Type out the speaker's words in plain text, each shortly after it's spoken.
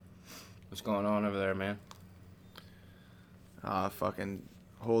What's going on over there, man? Fucking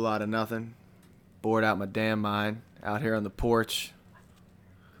whole lot of nothing. Bored out my damn mind. Out here on the porch.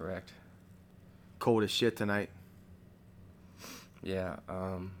 Correct. Cold as shit tonight. Yeah,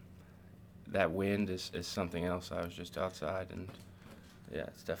 that wind is something else. I was just outside, and yeah,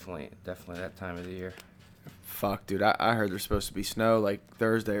 it's definitely that time of the year. Fuck, dude. I heard there's supposed to be snow like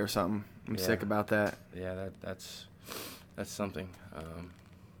Thursday or something. I'm Yeah. sick about that. Yeah, that's something.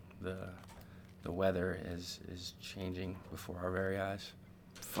 The weather is changing before our very eyes.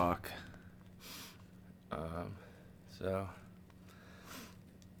 Fuck. So,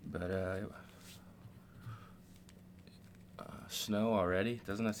 but snow already?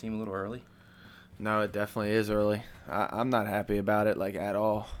 Doesn't that seem a little early? No, it definitely is early. I'm not happy about it, like, at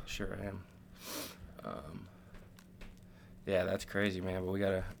all. Sure am. Yeah, that's crazy, man. But we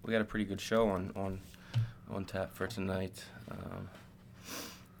got a pretty good show on tap for tonight.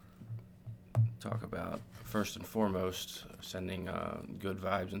 Talk about, first and foremost, sending good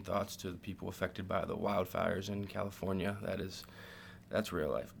vibes and thoughts to the people affected by the wildfires in California. That's real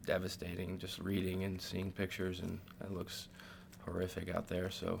life, devastating. Just reading and seeing pictures, and it looks horrific out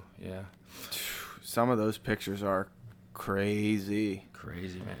there. So yeah, Some of those pictures are crazy.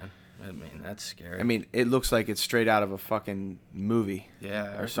 crazy, man. I mean, that's scary. I mean, it looks like it's straight out of a fucking movie.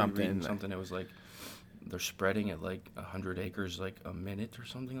 Yeah, or something. Something that was like they're spreading at like 100 acres like a minute or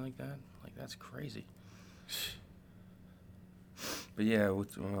something like that. Like, that's crazy. But yeah,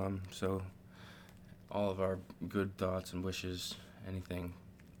 so all of our good thoughts and wishes, anything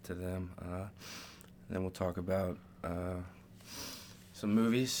to them. Then we'll talk about some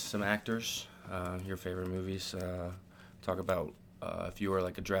movies, some actors, your favorite movies. Talk about if you were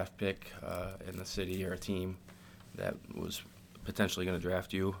like a draft pick in the city or a team that was potentially going to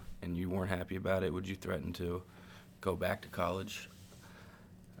draft you and you weren't happy about it, would you threaten to go back to college?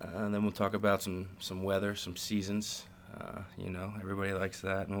 And then we'll talk about some weather, some seasons. Everybody likes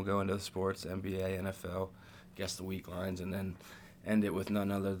that. And we'll go into the sports, NBA, NFL, guess the week lines, and then end it with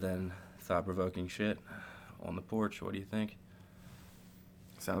none other than thought-provoking shit on the porch. What do you think?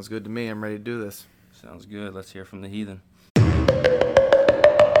 Sounds good to me. I'm ready to do this. Sounds good. Let's hear from the heathen.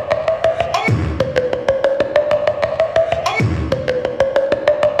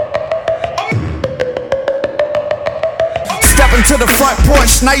 To the front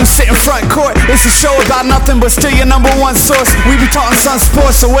porch, now you sit in front court. It's a show about nothing but still your number one source. We be talking sun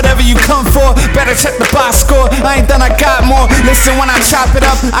sports, so whatever you come for, better check the box score. I ain't done, I got more. Listen when I chop it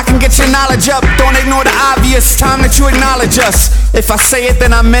up, I can get your knowledge up. Don't ignore the obvious, time that you acknowledge us. If I say it,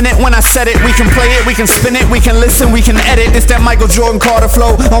 then I meant it. When I said it, we can play it, we can spin it, we can listen, we can edit. It's that Michael Jordan Carter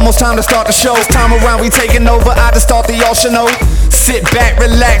flow. Almost time to start the show. This time around, we taking over. I just thought the y'all should know. Sit back,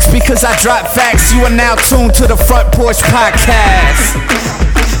 relax, because I drop facts. You are now tuned to the Front Porch Podcast.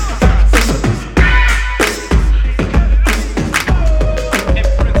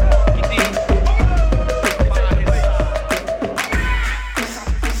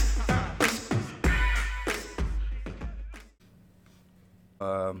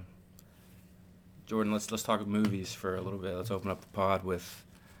 Jordan, let's talk movies for a little bit. Let's open up the pod with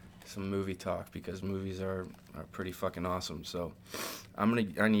some movie talk because movies are pretty fucking awesome. So I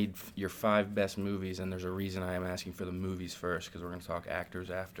need your 5 best movies, and there's a reason I am asking for the movies first because we're gonna talk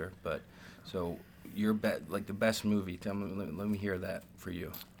actors after. But so your the best movie. Tell me, let me hear that for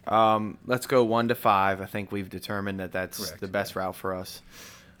you. Let's go 1 to 5. I think we've determined that's Correct, the best route for us.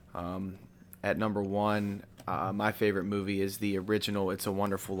 At number 1, my favorite movie is the original It's a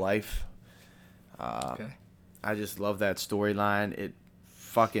Wonderful Life. Okay. I just love that storyline. It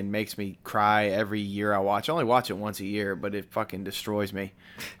fucking makes me cry every year I watch. I only watch it once a year, but it fucking destroys me.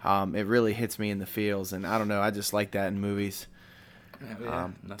 It really hits me in the feels, and I don't know. I just like that in movies.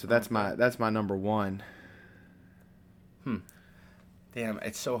 So that's my number 1. Damn,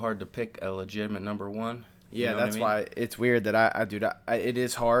 it's so hard to pick a legitimate number 1. You Yeah, know what that's I mean? why it's weird that it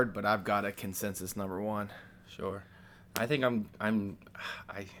is hard, but I've got a consensus number 1. Sure. I think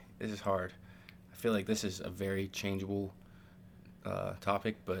this is hard. I feel like this is a very changeable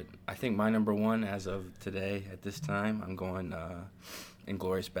topic, but I think my number 1 as of today at this time, I'm going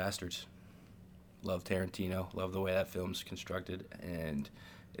Inglourious Bastards. Love Tarantino. Love the way that film's constructed, and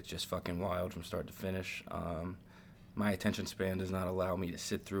it's just fucking wild from start to finish. My attention span does not allow me to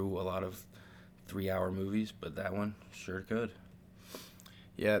sit through a lot of 3-hour movies, but that one sure could.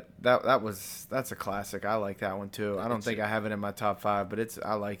 Yeah, that's a classic. I like that one too. I don't think I have it in my top 5, but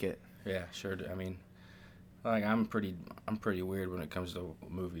I like it. Yeah, sure. I mean, like I'm pretty weird when it comes to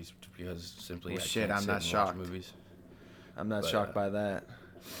movies because simply Well, I shit, can't I'm sit not and watch shocked. movies. I'm not But, shocked by that.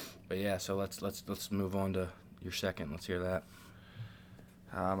 But yeah, so let's move on to your second. Let's hear that.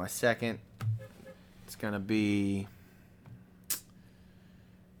 My second, it's gonna be.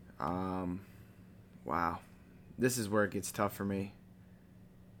 Wow, this is where it gets tough for me.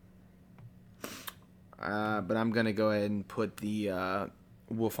 But I'm gonna go ahead and put the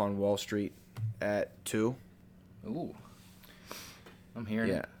Wolf on Wall Street at 2. Ooh, I'm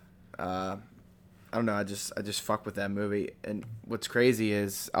hearing it. I don't know. I just fuck with that movie. And what's crazy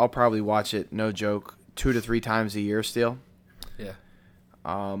is I'll probably watch it, no joke, 2 to 3 times a year still. Yeah.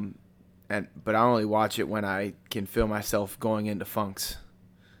 But I only watch it when I can feel myself going into funks,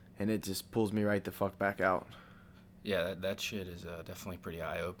 and it just pulls me right the fuck back out. Yeah, that shit is definitely pretty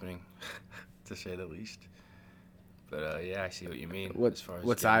eye-opening, to say the least. But yeah, I see what you mean. As far as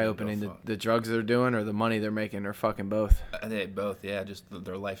what's eye-opening? The drugs they're doing or the money they're making, or fucking both? They both, yeah. Just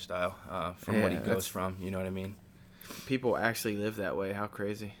their lifestyle, from what he goes from. You know what I mean? People actually live that way. How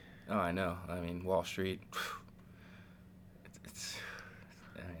crazy! Oh, I know. I mean, Wall Street.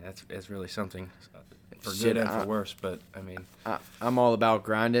 It's really something, for good and for worse. But I mean, I'm all about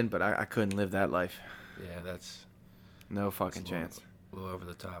grinding, but I couldn't live that life. Yeah, that's no fucking chance. A little over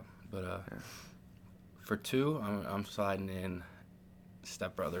the top. But for 2, I'm sliding in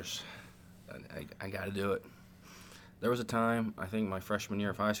Step Brothers. I got to do it. There was a time, I think my freshman year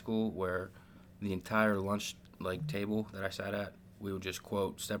of high school, where the entire lunch table that I sat at, we would just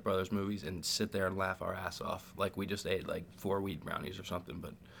quote Step Brothers movies and sit there and laugh our ass off. Like we just ate 4 wheat brownies or something.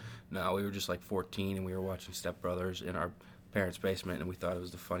 But no, we were just 14 and we were watching Step Brothers in our parents' basement, and we thought it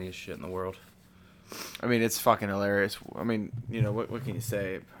was the funniest shit in the world. I mean, it's fucking hilarious. I mean, what can you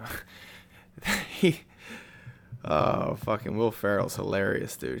say? Fucking Will Ferrell's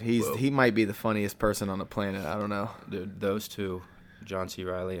hilarious, dude. He might be the funniest person on the planet. I don't know. Dude, those two, John C.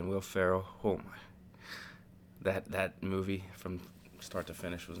 Reilly and Will Ferrell, oh my. That movie from start to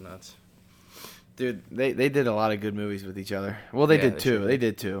finish was nuts. Dude, they did a lot of good movies with each other. Well, they did too. They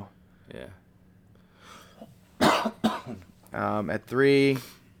did too. Yeah. At 3,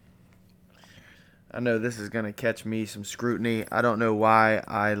 I know this is going to catch me some scrutiny. I don't know why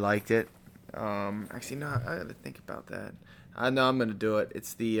I liked it. Actually, no, I got to think about that. I know I'm going to do it.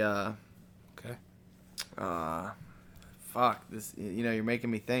 It's the, okay. Fuck, this, you're making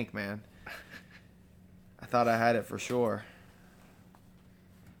me think, man. I thought I had it for sure.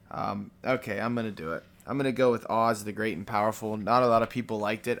 Okay, I'm going to do it. I'm going to go with Oz the Great and Powerful. Not a lot of people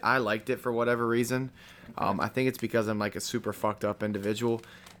liked it. I liked it for whatever reason. Okay. I think it's because I'm a super fucked up individual.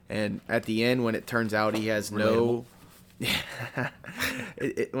 And at the end, when it turns out he has Relatable.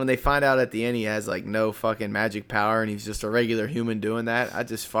 when they find out at the end he has no fucking magic power and he's just a regular human doing that, I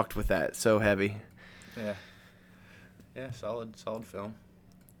just fucked with that so heavy. Yeah. Yeah, solid film.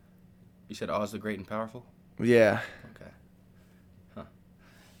 You said Oz the Great and Powerful? Yeah. Okay. Huh.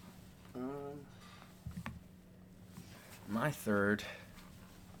 My third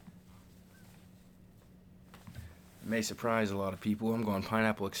may surprise a lot of people. I'm going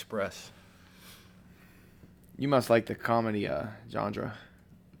Pineapple Express. You must like the comedy genre.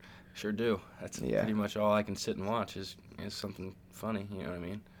 Sure do. That's pretty much all I can sit and watch is something funny. You know what I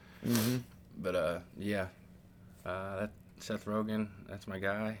mean? Mm-hmm. But yeah, that Seth Rogen, that's my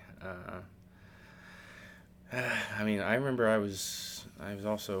guy. I mean, I remember I was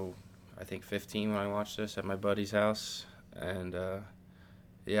also, I think, 15 when I watched this at my buddy's house, and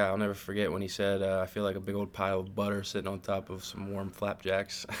yeah, I'll never forget when he said, "I feel like a big old pile of butter sitting on top of some warm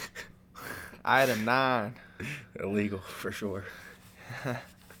flapjacks." Item 9. Illegal for sure.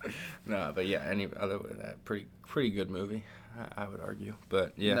 No, but yeah, any other than that, pretty good movie, I would argue.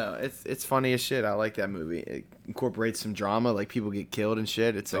 But yeah, no, it's funny as shit. I like that movie. It incorporates some drama, like people get killed and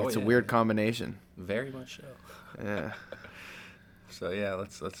shit. It's a weird combination. Very much so. Yeah. So yeah,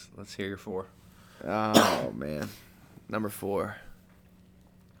 let's hear your 4. Oh man, number 4.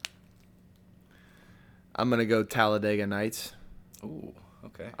 I'm gonna go Talladega Nights. Ooh,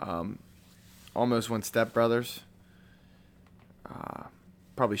 okay. Almost went Step Brothers.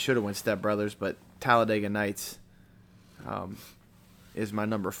 Probably should have went Step Brothers, but Talladega Nights is my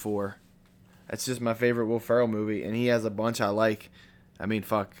number 4. It's just my favorite Will Ferrell movie, and he has a bunch I like. I mean,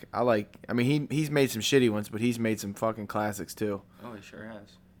 fuck, he's made some shitty ones, but he's made some fucking classics too. Oh, he sure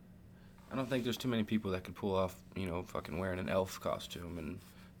has. I don't think there's too many people that could pull off, fucking wearing an elf costume and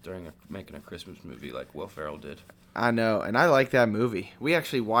making a Christmas movie like Will Ferrell did. I know, and I like that movie. We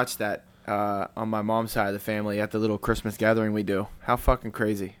actually watched that on my mom's side of the family at the little Christmas gathering we do. How fucking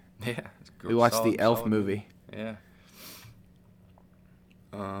crazy. Yeah. It's we watched the Elf movie. Yeah.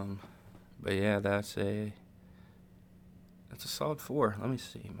 But yeah, that's a solid 4. Let me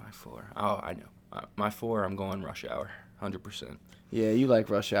see my 4. Oh, I know. My 4, I'm going Rush Hour, 100%. Yeah, you like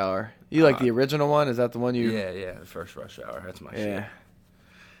Rush Hour. You like the original one? Is that the one you... Yeah, the first Rush Hour. That's my shit.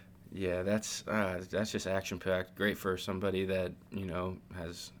 Yeah, that's just action packed. Great for somebody that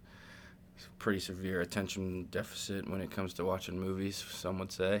has pretty severe attention deficit when it comes to watching movies. Some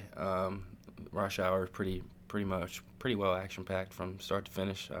would say. Rush Hour is pretty well action packed from start to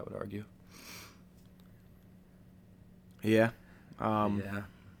finish. I would argue. Yeah. Yeah.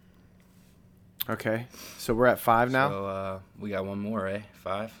 Okay. So we're at 5 now. So we got one more, eh?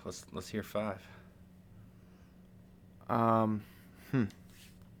 5. Let's hear 5.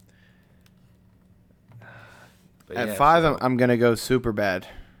 But At yeah, 5, so- I'm gonna go Superbad.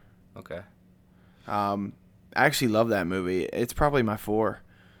 Okay. I actually love that movie. It's probably my 4.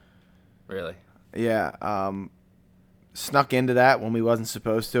 Really? Yeah. Snuck into that when we wasn't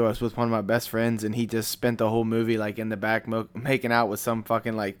supposed to. I was with one of my best friends, and he just spent the whole movie like in the back making out with some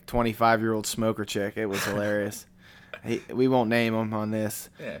fucking like 25-year-old smoker chick. It was hilarious. We won't name him on this.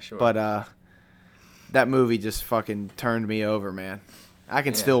 Yeah, sure. But that movie just fucking turned me over, man. I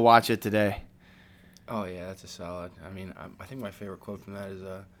can Yeah. still watch it today. Oh yeah, that's a solid. I mean, I think my favorite quote from that is,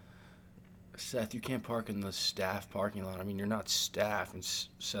 "Seth, you can't park in the staff parking lot. I mean, you're not staff." And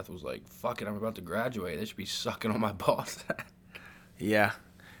Seth was like, "Fuck it, I'm about to graduate. They should be sucking on my balls." Yeah.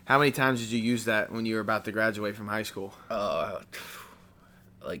 How many times did you use that when you were about to graduate from high school?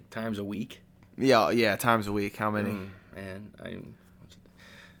 Like times a week. Yeah, times a week. How many? Man,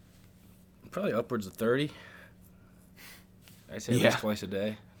 probably upwards of 30. I say at Yeah. least twice a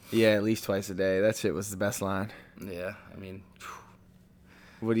day. Yeah, at least twice a day. That shit was the best line. Yeah, I mean,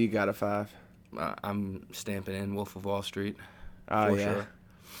 What do you got at 5? I'm stamping in Wolf of Wall Street. Oh, for yeah. sure.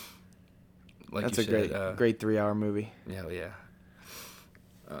 Like That's you a said, great 3-hour movie. Yeah, yeah.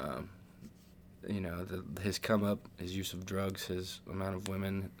 His come up, his use of drugs, his amount of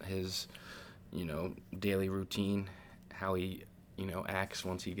women, his, daily routine, how he, acts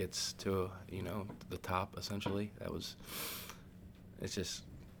once he gets to, the top, essentially. It's just,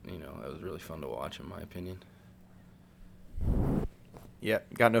 it was really fun to watch, in my opinion. Yeah,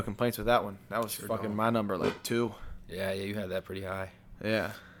 got no complaints with that one. That was Sure fucking don't. my number, like 2. Yeah, you had that pretty high.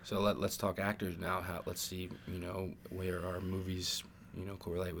 Yeah. So let's talk actors now. Let's see, where our movies,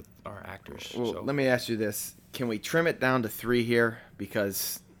 correlate with our actors. Well, So let me ask you this: can we trim it down to 3 here?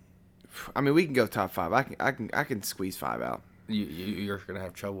 Because, I mean, we can go top 5. I can squeeze 5 out. you're gonna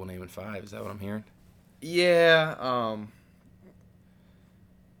have trouble naming 5. Is that what I'm hearing? Yeah.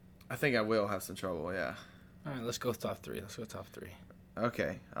 I think I will have some trouble. Yeah. All right, let's go top 3. Let's go top 3.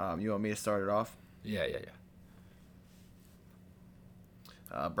 Okay. You want me to start it off? Yeah.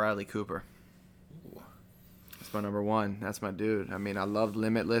 Bradley Cooper. Ooh. That's my number 1. That's my dude. I mean, I loved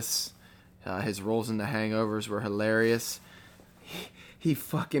Limitless. His roles in The Hangovers were hilarious. He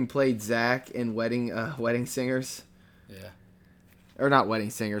fucking played Zach in Wedding Singers. Yeah. Or not Wedding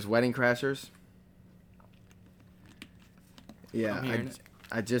Singers, Wedding Crashers. I'm Yeah, hearing it.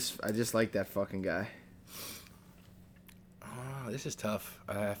 I just like that fucking guy. Oh, this is tough.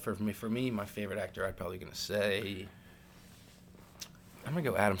 For me, my favorite actor, I'd probably gonna say, I'm gonna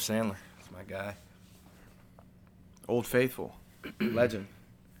go Adam Sandler. That's my guy. Old Faithful. Legend.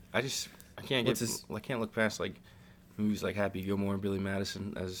 I can't What's I can't look past like movies like Happy Gilmore and Billy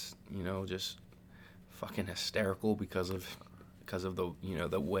Madison as just fucking hysterical because of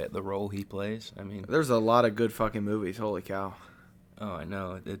the role he plays. I mean, There's a lot of good fucking movies. Holy cow. oh, I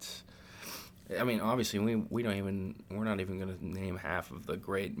know. Obviously we're not even gonna name half of the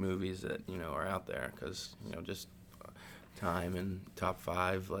great movies that are out there because just time and top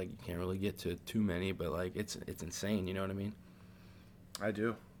 5, like you can't really get to too many, but like it's insane. You know what I mean? I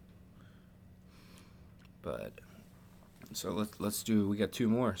do. But so let's do. We got 2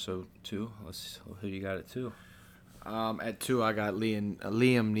 more. So 2. Who you got at 2? At 2, I got Liam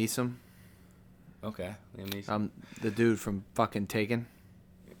Neeson. Okay, Liam Neeson. The dude from fucking Taken.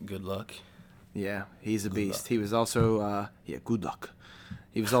 Good luck. Yeah, he's a Good beast. luck. He was also good luck.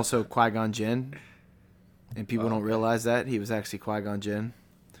 He was also Qui-Gon Jinn, and people don't Okay. realize that he was actually Qui-Gon Jinn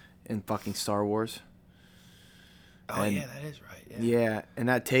in fucking Star Wars. Oh And- yeah, that is right. Yeah. Yeah, and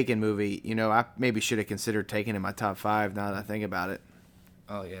that Taken movie, I maybe should have considered Taken in my top 5 now that I think about it.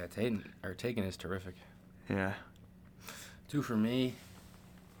 Oh yeah, Taken is terrific. Yeah. 2 for me.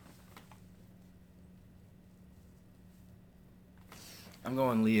 I'm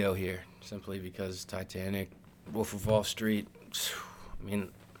going Leo here simply because Titanic, Wolf of Wall Street. I mean,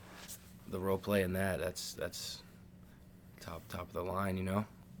 the role play in that's top of the line.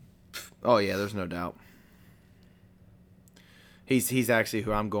 Oh yeah, there's no doubt. He's actually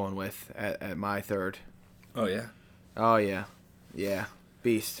who I'm going with at my 3rd. Oh yeah. Oh yeah, yeah,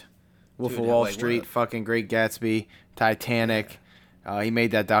 beast. Wolf Dude, of Wall like, Street, what? fucking Great Gatsby, Titanic. He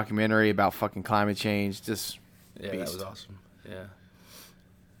made that documentary about fucking climate change. Just Yeah, beast. that was awesome. Yeah.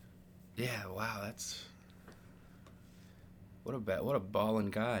 Yeah, wow, that's what a balling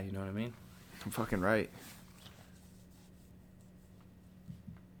guy. You know what I mean? I'm fucking right.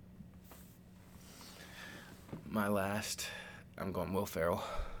 My last, I'm going Will Ferrell.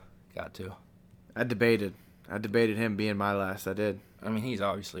 Got to. I debated him being my last. I did. I mean, he's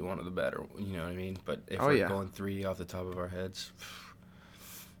obviously one of the better. You know what I mean? But if Oh, we're yeah. going 3 off the top of our heads,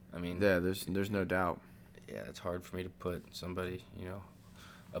 I mean, Yeah, there's no doubt. yeah, it's hard for me to put somebody,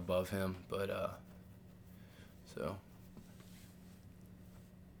 above him. But so.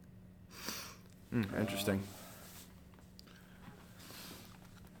 Interesting.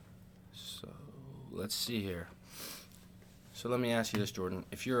 So let's see here. So let me ask you this, Jordan: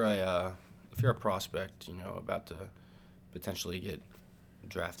 if you're a prospect, about to potentially get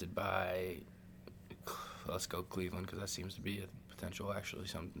drafted by, let's go Cleveland, because that seems to be a potential, actually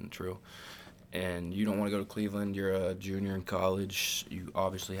something true. And you don't want to go to Cleveland. You're a junior in college. You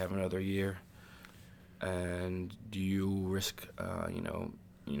obviously have another year. And do you risk,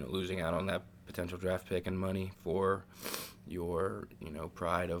 losing out on that potential draft pick and money for your,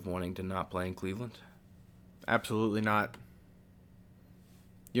 pride of wanting to not play in Cleveland? Absolutely not.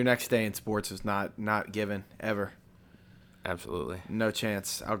 Your next day in sports is not given ever. Absolutely. No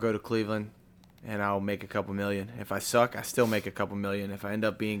chance. I'll go to Cleveland and I'll make a couple million. If I suck, I still make a couple million. If I end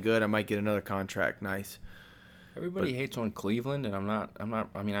up being good, I might get another contract. Nice. Everybody hates on Cleveland, and I'm not.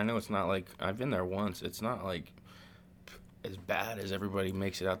 I mean, I know it's not like I've been there once. It's not like as bad as everybody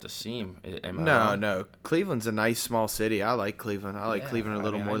makes it out to seem. Am I wrong? No. Cleveland's a nice small city. I like Cleveland. I like Cleveland a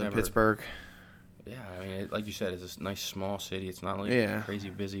little more than Pittsburgh. Yeah, I mean, like you said, it's a nice small city. It's not like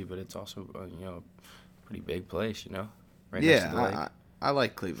crazy busy, but it's also a pretty big place. Right next to the lake. I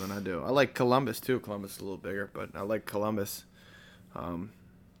like Cleveland. I do. I like Columbus too. Columbus is a little bigger, but I like Columbus.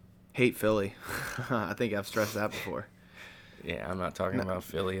 Hate Philly. I think I've stressed that before. Yeah, I'm not talking about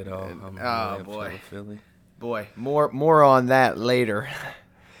Philly at all. I'm really upset with Philly. Boy, more on that later.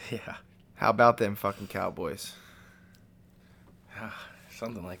 Yeah. How about them fucking Cowboys?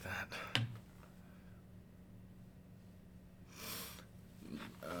 Something like that.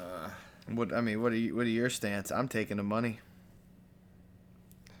 What are your stance? I'm taking the money.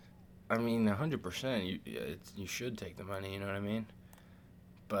 I mean, 100%. You should take the money. You know what I mean?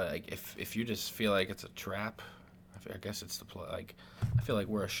 But like, if you just feel like it's a trap, I guess it's the play. Like, I feel like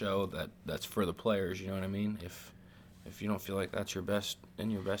we're a show that's for the players. You know what I mean? If you don't feel like that's your best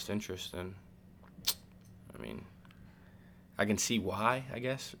interest, then I mean, I can see why. I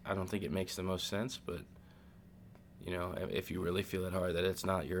guess I don't think it makes the most sense, but if you really feel it hard that it's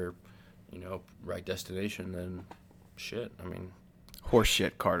not your right destination, then shit. I mean, horse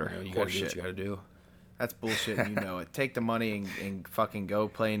shit, Carter. You gotta do what you gotta do. That's bullshit, and you know it. Take the money and fucking go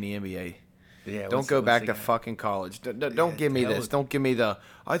play in the NBA. Yeah. Don't go back to fucking college. Don't give me this. Don't give me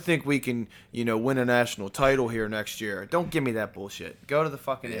I think we can, win a national title here next year. Don't give me that bullshit. Go to the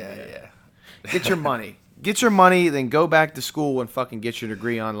fucking NBA. Yeah. Get your money. Get your money, then go back to school and fucking get your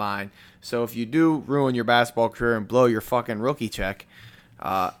degree online. So if you do ruin your basketball career and blow your fucking rookie check,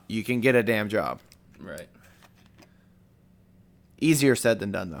 you can get a damn job. Right. Easier said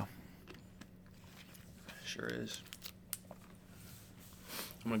than done, though. Sure is.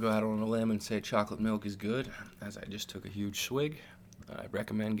 I'm going to go out on a limb and say chocolate milk is good, as I just took a huge swig. I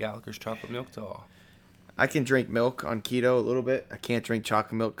recommend Gallagher's chocolate milk to all. I can drink milk on keto a little bit. I can't drink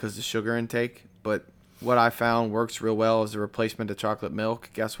chocolate milk because of the sugar intake, but what I found works real well as a replacement to chocolate milk.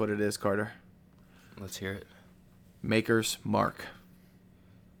 Guess what it is, Carter? Let's hear it. Maker's Mark.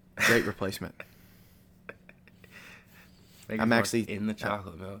 Great replacement. I'm actually in the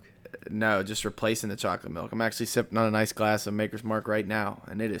chocolate milk. No, just replacing the chocolate milk. I'm actually sipping on a nice glass of Maker's Mark right now,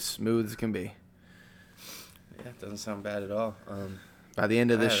 and it is smooth as can be. Yeah, it doesn't sound bad at all. By the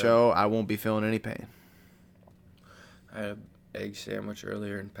end of this show, I won't be feeling any pain. I had an egg sandwich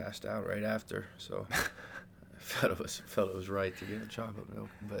earlier and passed out right after, so I felt it was right to get a chocolate milk.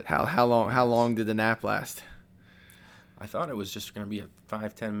 But how long did the nap last? I thought it was just going to be a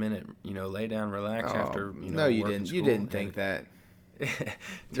 5-10 minute, lay down, relax after. No, you didn't. You didn't think that.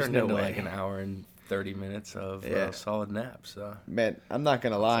 Turned into like an hour and 30 minutes of solid nap. So man, I'm not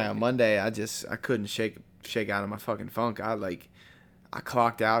gonna lie. On Monday, I couldn't shake out of my fucking funk. I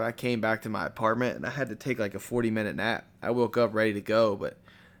clocked out. I came back to my apartment and I had to take like a 40-minute nap. I woke up ready to go, but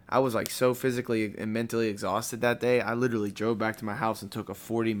I was like so physically and mentally exhausted that day. I literally drove back to my house and took a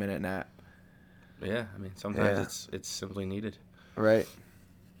 40-minute nap. Yeah, I mean sometimes it's simply needed. Right.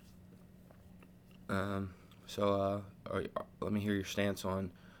 So let me hear your stance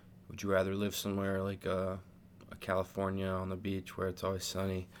on, would you rather live somewhere like California on the beach where it's always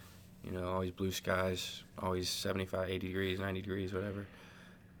sunny, always blue skies, always 75, 80 degrees, 90 degrees, whatever,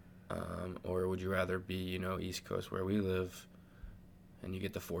 Or would you rather be, East Coast where we live, and you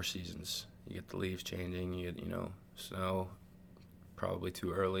get the 4 seasons? You get the leaves changing, you get, snow, probably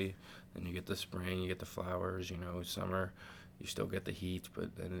too early. Then you get the spring, you get the flowers, summer. You still get the heat,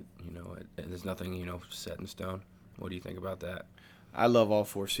 but then, there's nothing, set in stone. What do you think about that? I love all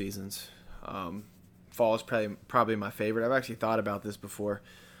 4 seasons. Fall is probably my favorite. I've actually thought about this before.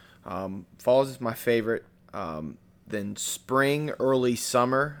 Fall is my favorite. Then spring, early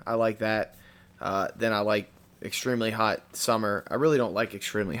summer, I like that. Then I like extremely hot summer. I really don't like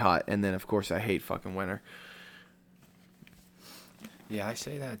extremely hot. And then, of course, I hate fucking winter. Yeah, I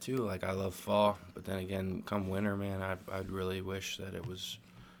say that too. Like, I love fall, but then again, come winter, man, I'd really wish that it was,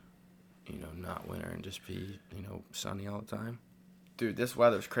 not winter and just be, sunny all the time. Dude, this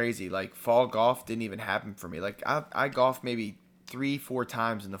weather's crazy. Like, fall golf didn't even happen for me. Like, I golfed maybe 3-4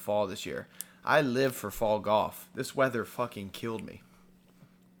 times in the fall this year. I live for fall golf. This weather fucking killed me.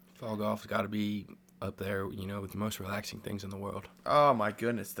 Fall golf's got to be up there, with the most relaxing things in the world. Oh, my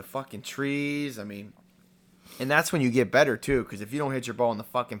goodness. The fucking trees. I mean, and that's when you get better, too, because if you don't hit your ball in the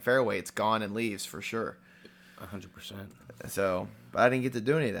fucking fairway, it's gone and leaves for sure. 100%. So, but I didn't get to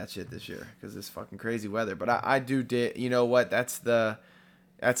do any of that shit this year because this fucking crazy weather. But I do you know what? That's the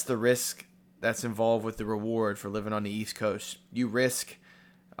risk that's involved with the reward for living on the East Coast. You risk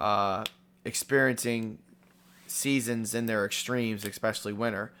experiencing seasons in their extremes, especially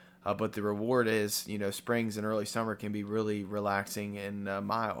winter. But the reward is, springs and early summer can be really relaxing and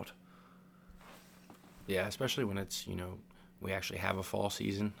mild. Yeah, especially when it's, we actually have a fall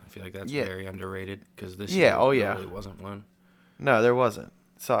season. I feel like that's Yeah. very underrated because this Yeah, year yeah. really wasn't one. No, there wasn't.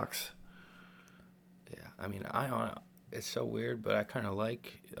 Sucks. Yeah, I mean, it's so weird, but I kind of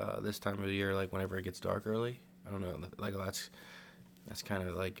like this time of the year, like whenever it gets dark early. I don't know, like that's kind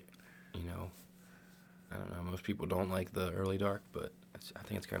of like, I don't know. Most people don't like the early dark, but I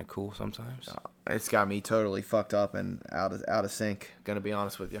think it's kind of cool sometimes. It's got me totally fucked up and out of sync. Gonna be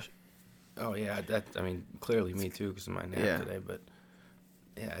honest with you. Oh yeah, I mean, clearly me too because of my nap today. But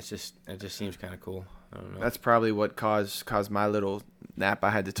yeah, it just seems kind of cool. I don't know. That's probably what caused my little nap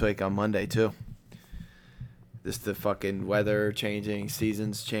I had to take on Monday too. Just the fucking weather changing,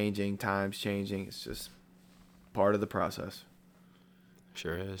 seasons changing, times changing. It's just part of the process.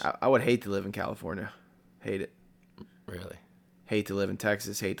 Sure is. I would hate to live in California. Hate it. Really? Hate to live in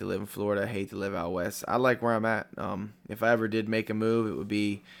Texas. Hate to live in Florida. Hate to live out west. I like where I'm at. If I ever did make a move, it would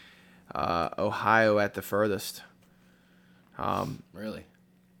be Ohio at the furthest. Really?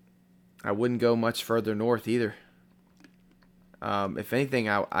 I wouldn't go much further north either. If anything,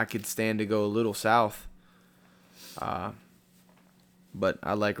 I could stand to go a little south. But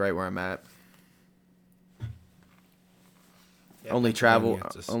I like right where I'm at. Yeah, only travel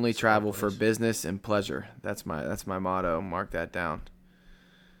for place. business and pleasure. That's my motto. Mark that down.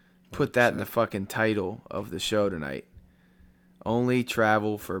 Put that in the fucking title of the show tonight. Only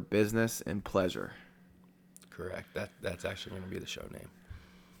travel for business and pleasure. Correct. That's actually going to be the show name.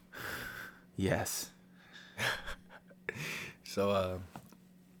 Yes. So,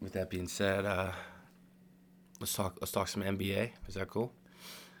 with that being said, let's talk some NBA. Is that cool?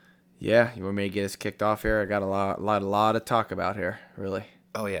 Yeah, you want me to get us kicked off here? I got a lot to talk about here, really.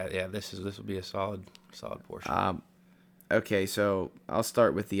 Oh yeah. This will be a solid portion. Okay, so I'll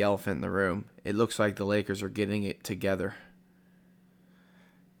start with the elephant in the room. It looks like the Lakers are getting it together.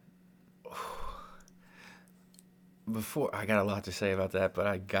 Before I got a lot to say about that, but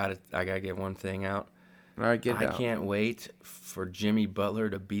I gotta get one thing out. All right, get it out. I can't wait for Jimmy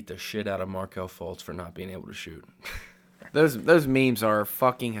Butler to beat the shit out of Markelle Fultz for not being able to shoot. Those memes are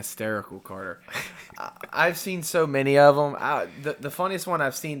fucking hysterical, Carter. I've seen so many of them. The funniest one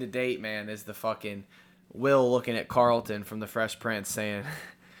I've seen to date, man, is the fucking Will looking at Carlton from the Fresh Prince saying,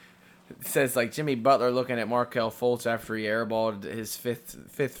 it says like Jimmy Butler looking at Markelle Fultz after he airballed his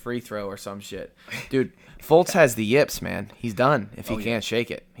fifth free throw or some shit. Dude, Fultz has the yips, man. He's done if he can't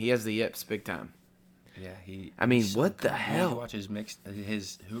shake it. He has the yips big time. Yeah, I mean, he's what so the good. hell? You watch his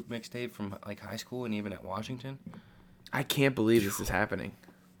hoop mixtape from like high school and even at Washington. I can't believe this is happening.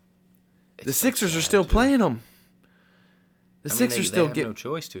 The It's so Sixers are sad, still too. playing him. The I mean, Sixers they still have get. no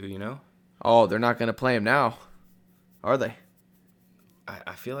choice to. Oh, they're not going to play him now, are they?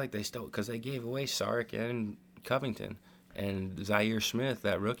 I feel like they still, because they gave away Sark and Covington, and Zaire Smith,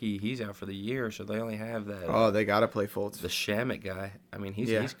 that rookie, he's out for the year, so they only have that. Oh, they got to play Fultz. The Shamit guy. I mean,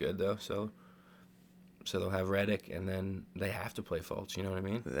 he's good though. So they'll have Redick, and then they have to play Fultz. You know what I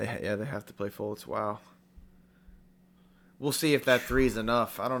mean? They have to play Fultz. Wow. We'll see if that 3 is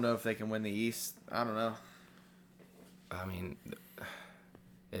enough. I don't know if they can win the East. I don't know. I mean,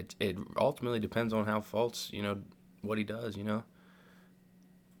 it ultimately depends on how Fultz, what he does.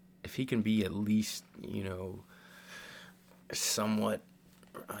 if he can be at least, somewhat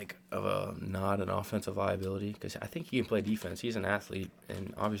like of a not an offensive liability, because I think he can play defense. He's an athlete,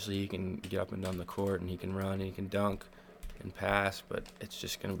 and obviously he can get up and down the court, and he can run, and he can dunk and pass, but it's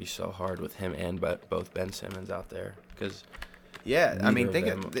just going to be so hard with him and both Ben Simmons out there, because yeah, I mean, they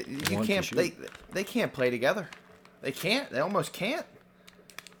can't play together. They can't. They almost can't.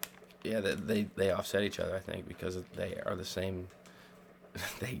 Yeah, they offset each other, I think, because they are the same.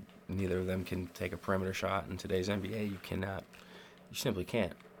 Neither of them can take a perimeter shot in today's NBA. You cannot. You simply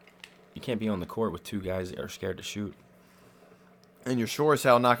can't. You can't be on the court with two guys that are scared to shoot. And you're sure as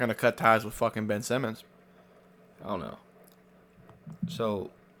hell not going to cut ties with fucking Ben Simmons. I don't know. So,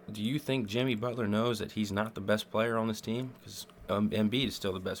 do you think Jimmy Butler knows that he's not the best player on this team? Because Embiid is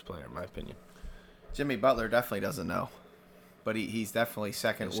still the best player, in my opinion. Jimmy Butler definitely doesn't know. But he's definitely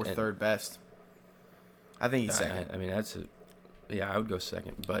second or third best. I think he's second. I mean, I would go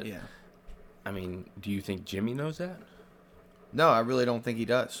second. But, yeah. I mean, do you think Jimmy knows that? No, I really don't think he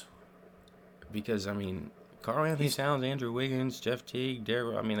does. Because, I mean, Karl Anthony Towns, Andrew Wiggins, Jeff Teague,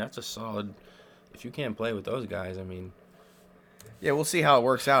 Derrick, I mean, that's a solid. If you can't play with those guys, I mean. Yeah, we'll see how it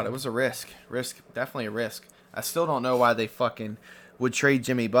works out. It was a risk. Definitely a risk. I still don't know why they fucking would trade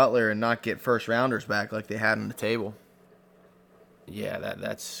Jimmy Butler and not get first rounders back like they had on the table. Yeah,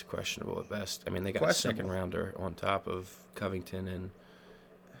 that's questionable at best. I mean, they got a second rounder on top of Covington and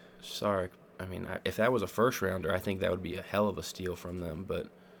Sark. I mean, if that was a first rounder, I think that would be a hell of a steal from them. But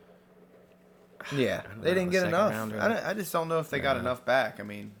yeah, they didn't get enough. I just don't know if they got enough back. I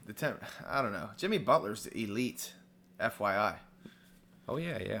mean, I don't know. Jimmy Butler's elite, FYI. Oh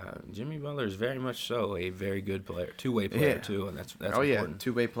yeah. Jimmy Butler is very much so a very good player, two-way player too, and that's important. Yeah,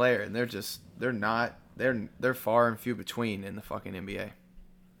 two-way player, and they're far and few between in the fucking NBA.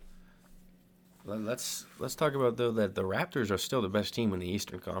 Let's talk about, though, that the Raptors are still the best team in the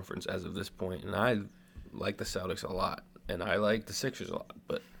Eastern Conference as of this point, and I like the Celtics a lot, and I like the Sixers a lot,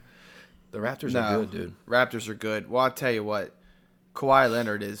 but the Raptors are good, dude. Raptors are good. Well, I'll tell you what, Kawhi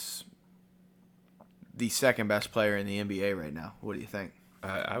Leonard is the second best player in the NBA right now. What do you think?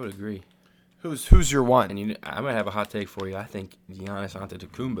 I would agree. Who's your one? And I'm gonna have a hot take for you. I think Giannis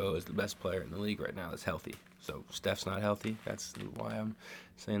Antetokounmpo is the best player in the league right now that's healthy. So Steph's not healthy. That's why I'm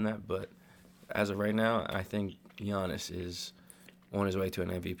saying that, but as of right now, I think Giannis is on his way to an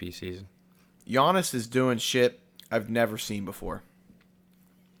MVP season. Giannis is doing shit I've never seen before.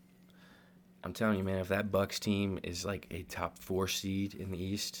 I'm telling you, man, if that Bucks team is like a top 4 seed in the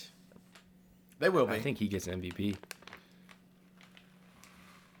East, they will be. I think he gets MVP.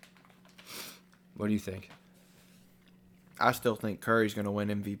 What do you think? I still think Curry's going to win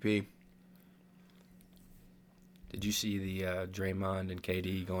MVP. Did you see the Draymond and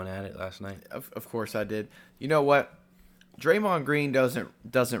KD going at it last night? Of course I did. You know what? Draymond Green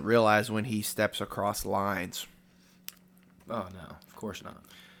doesn't realize when he steps across lines. Oh, no. Of course not.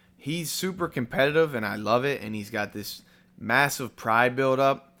 He's super competitive, and I love it, and he's got this massive pride build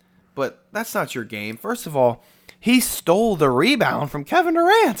up. But that's not your game. First of all, he stole the rebound from Kevin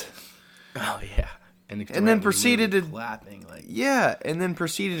Durant. Oh, yeah. And then proceeded to clapping and then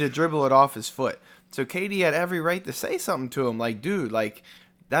proceeded to dribble it off his foot. So KD had every right to say something to him, like, dude, like,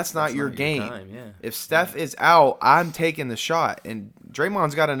 that's not your game. Time, yeah. If Steph is out, I'm taking the shot, and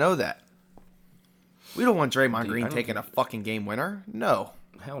Draymond's got to know that. We don't want Draymond Green taking a fucking game winner. No.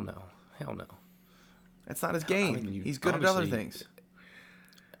 Hell no. That's not his game. I mean, he's good at other things.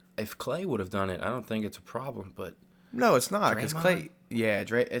 If Clay would have done it, I don't think it's a problem, but no, it's not, because Clay. Yeah,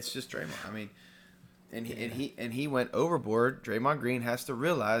 it's just Draymond. I mean, and he went overboard. Draymond Green has to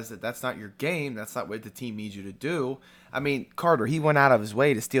realize that that's not your game. That's not what the team needs you to do. I mean, Carter, he went out of his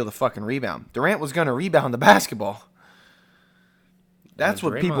way to steal the fucking rebound. Durant was going to rebound the basketball. That's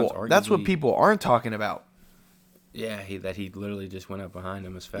what people aren't talking about. Yeah, he literally just went up behind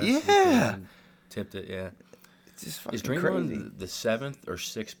him as fast as he could and tipped it. Yeah, it's just fucking is Draymond crazy. The 7th or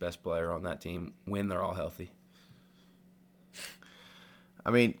 6th best player on that team when they're all healthy? I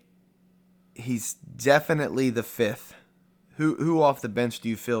mean, he's definitely the 5th. Who off the bench do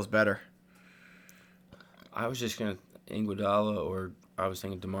you feel is better? I was just gonna Iguodala, or I was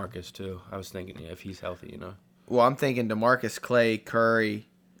thinking DeMarcus too. I was thinking if he's healthy, you know. Well, I'm thinking DeMarcus, Clay, Curry,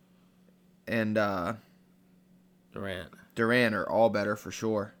 and Durant are all better for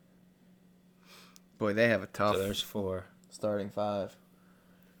sure. Boy, they have a tough. So there's 4 starting 5.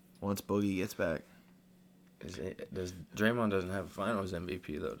 Once Boogie gets back. Draymond doesn't have a Finals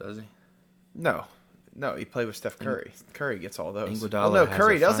MVP though, does he? No, he played with Steph Curry. Curry gets all those.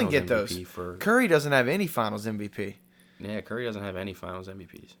 Curry doesn't get those. Curry doesn't have any Finals MVP. Yeah, Curry doesn't have any Finals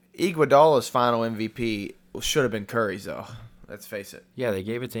MVPs. Iguodala's final MVP should have been Curry's though. Let's face it. Yeah, they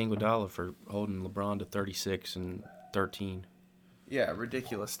gave it to Iguodala for holding LeBron to 36 and 13. Yeah,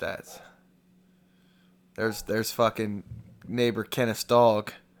 ridiculous stats. There's fucking neighbor Kenneth's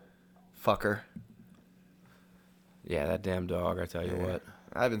dog, fucker. Yeah, that damn dog, I tell you what.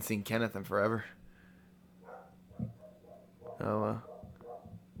 I haven't seen Kenneth in forever. Oh,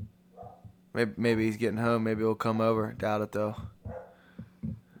 maybe he's getting home. Maybe he'll come over. Doubt it, though.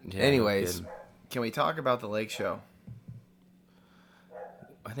 Yeah, Anyways, no can we talk about the Lake Show?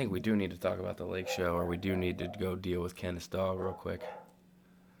 I think we do need to talk about the Lake Show, or we do need to go deal with Kenneth's dog real quick.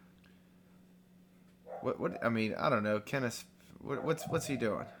 What? I mean, I don't know. Kenneth, what's he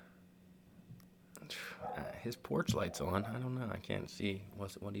doing? His porch light's on. I don't know. I can't see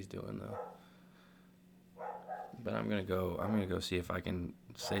what he's doing though. But I'm gonna go see if I can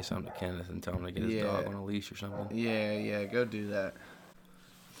say something to Kenneth and tell him to get his dog on a leash or something. Yeah, go do that.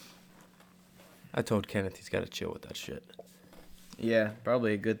 I told Kenneth he's got to chill with that shit. Yeah,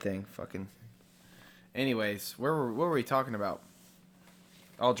 probably a good thing. Fucking. Anyways, what were we talking about?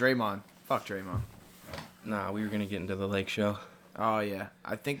 Oh, Draymond. Fuck Draymond. Nah, we were gonna get into the Lake Show. Oh yeah,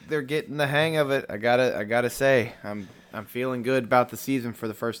 I think they're getting the hang of it. I gotta say, I'm feeling good about the season for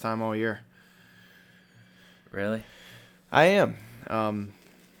the first time all year. Really? I am.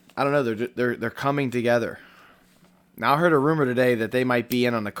 I don't know. They're coming together. Now I heard a rumor today that they might be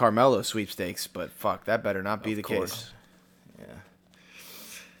in on the Carmelo sweepstakes, but fuck, that better not be the case. Yeah.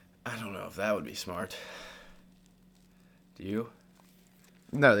 I don't know if that would be smart. Do you?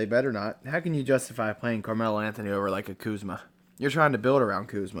 No, they better not. How can you justify playing Carmelo Anthony over like a Kuzma? You're trying to build around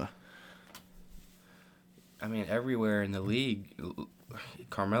Kuzma. I mean, everywhere in the league,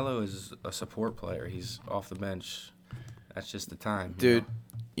 Carmelo is a support player. He's off the bench. That's just the time. Dude,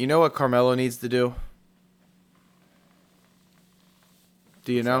 you know what Carmelo needs to do?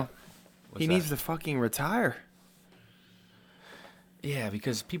 Do you know? He needs to fucking retire. Yeah,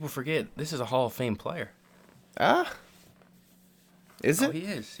 because people forget this is a Hall of Fame player. Ah? Is it? He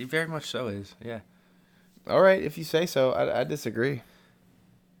is. He very much so is. Yeah. All right, if you say so. I disagree.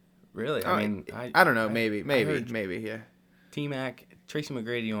 Really? I mean, I don't know. Maybe, yeah. T-Mac, Tracy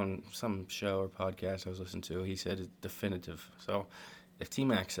McGrady on some show or podcast I was listening to, he said it's definitive. So if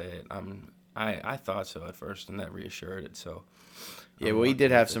T-Mac said it, I thought so at first, and that reassured it. So yeah, well, he did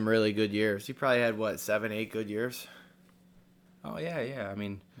have some really good years. He probably had, 7, 8 good years? Oh, yeah. I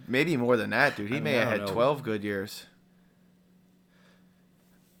mean, maybe more than that, dude. He may have had 12 good years.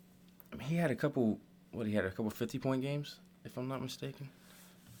 I mean, he had a couple 50-point games, if I'm not mistaken.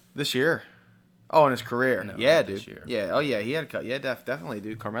 This year? Oh, in his career. No, yeah, dude. This year. Yeah. Oh, yeah. He had. Yeah, definitely,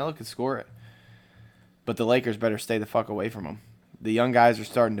 dude. Carmelo could score it, but the Lakers better stay the fuck away from him. The young guys are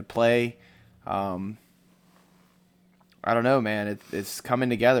starting to play. I don't know, man. It's coming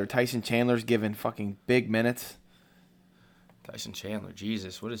together. Tyson Chandler's giving fucking big minutes. Tyson Chandler,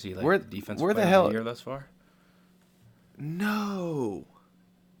 Jesus, what is he like? Where defensive the player hell? of the year thus far? No.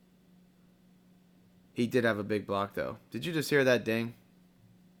 He did have a big block though. Did you just hear that ding?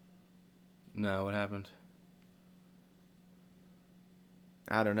 No, what happened?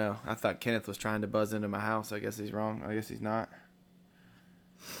 I don't know. I thought Kenneth was trying to buzz into my house. I guess he's wrong. I guess he's not.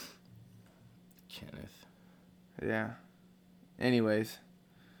 Kenneth. Yeah. Anyways,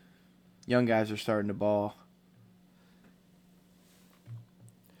 young guys are starting to ball.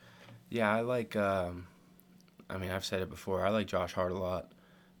 Yeah, I like. I've said it before. I like Josh Hart a lot.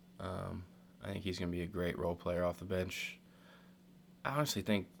 I think he's going to be a great role player off the bench. I honestly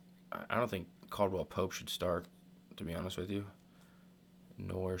think. I don't think Caldwell Pope should start, to be honest with you.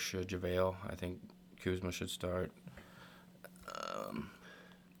 Nor should JaVale. I think Kuzma should start.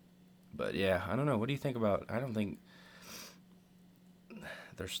 But yeah, I don't know. What do you think about? I don't think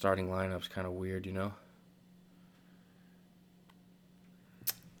their starting lineup's kind of weird, you know.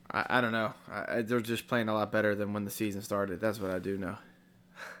 I don't know. They're just playing a lot better than when the season started. That's what I do know.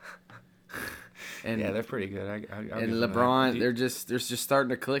 And yeah, they're pretty good. And LeBron, they're just starting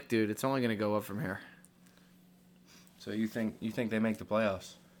to click, dude. It's only going to go up from here. So you think they make the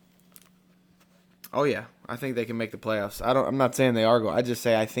playoffs? Oh yeah, I think they can make the playoffs. I'm not saying they are going. I just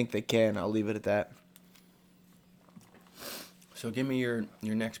say I think they can. I'll leave it at that. So give me your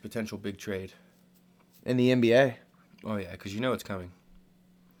next potential big trade in the NBA. Oh yeah, because you know it's coming.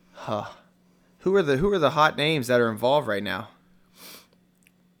 Huh. Who are the hot names that are involved right now?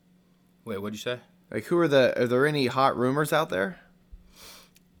 Wait, what'd you say? Like, are there any hot rumors out there?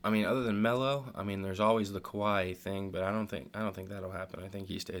 I mean, other than Melo, there's always the Kawhi thing, but I don't think that'll happen. I think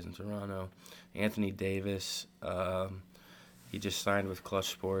he stays in Toronto. Anthony Davis, he just signed with Clutch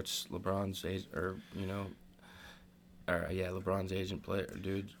Sports. LeBron's, Or yeah, LeBron's agent, player,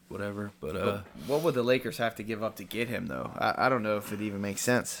 dude, whatever. But what would the Lakers have to give up to get him though? I don't know if it even makes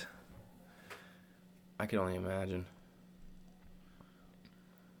sense. I can only imagine.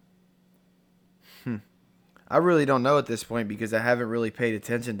 I really don't know at this point because I haven't really paid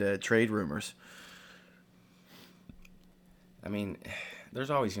attention to trade rumors. I mean, there's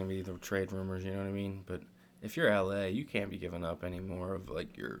always gonna be the trade rumors, you know what I mean? But if you're LA, you can't be giving up any more of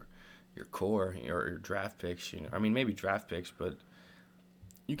like your core or your draft picks. You know, I mean maybe draft picks, but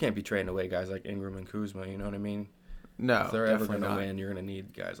you can't be trading away guys like Ingram and Kuzma. You know what I mean? No, if they're ever definitely gonna not. win, you're gonna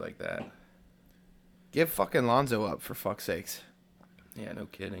need guys like that. Give fucking Lonzo up for fuck's sakes. Yeah, no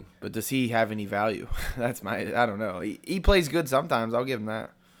kidding. But does he have any value? I don't know. He plays good sometimes. I'll give him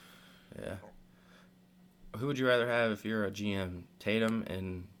that. Yeah. Who would you rather have if you're a GM? Tatum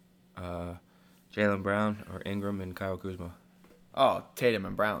and Jaylen Brown, or Ingram and Kyle Kuzma? Oh, Tatum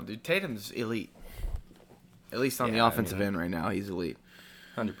and Brown. Dude, Tatum's elite. At least on the offensive end right now, he's elite.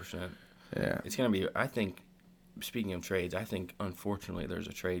 100%. Yeah. It's going to be, I think, speaking of trades, I think, unfortunately, there's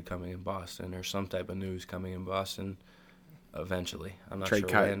a trade coming in Boston. There's some type of news coming in Boston eventually. I'm not sure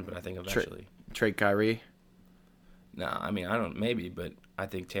when, but I think eventually. Trade Kyrie? No, I mean, I don't, maybe, but I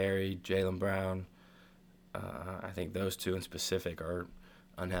think Terry, Jaylen Brown, I think those two in specific are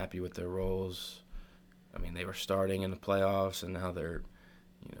unhappy with their roles. I mean, they were starting in the playoffs, and now they're,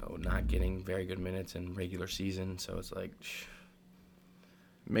 not getting very good minutes in regular season. So it's like,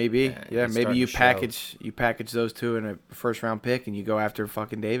 maybe, maybe you package those two in a first round pick, and you go after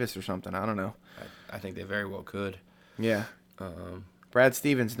fucking Davis or something. I don't know. I think they very well could. Yeah. Brad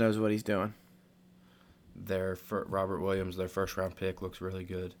Stevens knows what he's doing. Robert Williams, their first round pick, looks really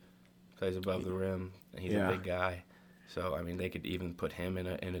good. Plays above the rim. And he's a big guy. So I mean, they could even put him in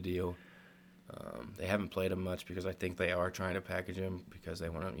a deal. They haven't played him much because I think they are trying to package him because they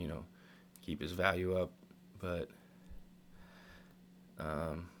want to, keep his value up. But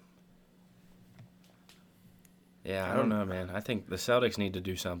I don't know, man. I think the Celtics need to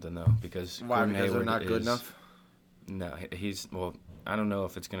do something though because why? Because they're not good enough. No, I don't know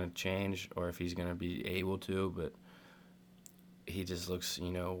if it's going to change or if he's going to be able to, but he just looks,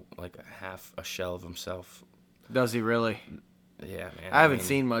 like a shell of himself. Does he really? Yeah, man. I haven't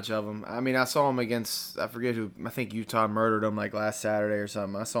seen much of him. I mean, I saw him against, I forget who, I think Utah murdered him like last Saturday or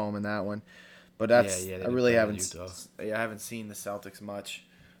something. I saw him in that one. But I really haven't seen the Celtics much.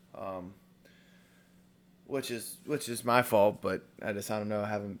 Which is my fault, but I don't know, I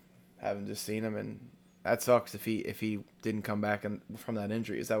haven't just seen him, and that sucks if he didn't come back from that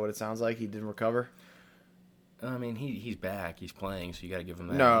injury. Is that what it sounds like? He didn't recover? I mean, he's back. He's playing, so you got to give him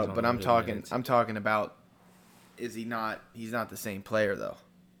that. No, but I'm talking about, is he not? He's not the same player though.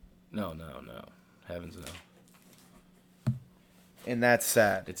 No. Heavens no. And that's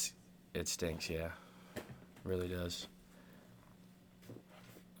sad. It stinks, yeah. It really does.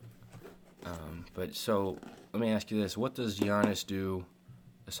 But so let me ask you this: what does Giannis do,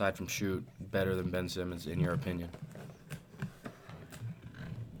 aside from shoot, better than Ben Simmons in your opinion?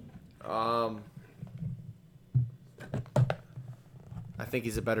 I think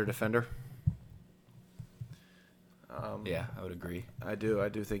he's a better defender. Yeah, I would agree. I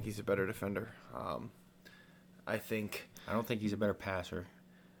do think he's a better defender. I don't think he's a better passer.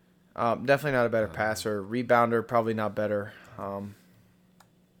 Definitely not a better passer. Rebounder, probably not better.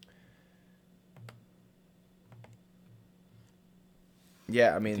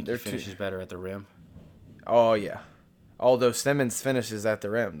 Yeah, I mean, he finishes better at the rim. Oh yeah, although Simmons finishes at the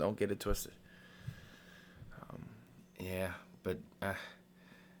rim. Don't get it twisted. Yeah, but I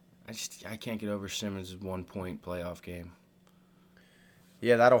can't get over Simmons' 1 point playoff game.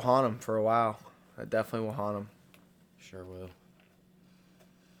 Yeah, that'll haunt him for a while. That definitely will haunt him. Sure will.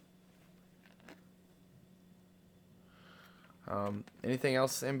 Anything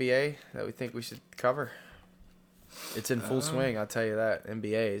else NBA that we think we should cover? It's in full swing, I'll tell you that.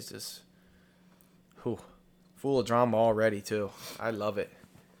 NBA is just full of drama already too. I love it.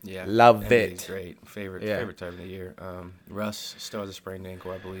 Yeah, love NBA it. Is great favorite time of the year. Russ still has a sprained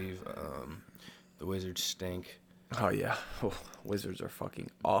ankle, I believe. The Wizards stink. Oh yeah, Wizards are fucking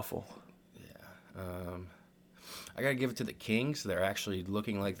awful. Yeah. I gotta give it to the Kings. They're actually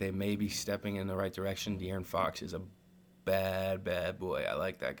looking like they may be stepping in the right direction. De'Aaron Fox is a bad boy. I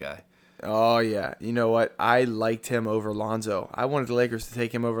like that guy. Oh yeah, you know what? I liked him over Lonzo. I wanted the Lakers to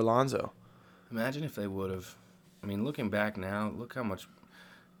take him over Lonzo. Imagine if they would have. I mean, looking back now, look how much.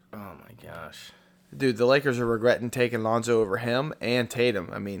 Oh my gosh, dude, the Lakers are regretting taking Lonzo over him and Tatum.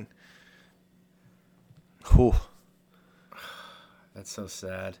 I mean, whew. That's so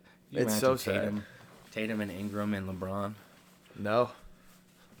sad. It's so sad. Tatum and Ingram and LeBron. No.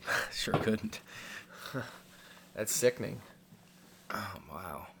 Sure couldn't. That's sickening. Oh,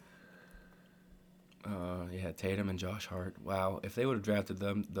 wow. Yeah, Tatum and Josh Hart. Wow, if they would have drafted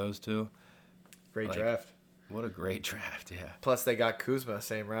those two, Great draft. what a great draft. Yeah. Plus, they got Kuzma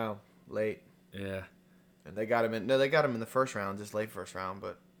same round, late. Yeah. And they got him in. No, they got him in the first round, just late first round,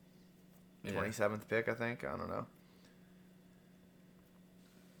 but 27th pick, I think. I don't know.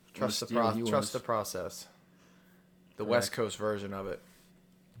 Trust the process. The West Coast version of it.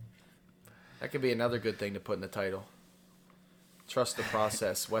 That could be another good thing to put in the title. Trust the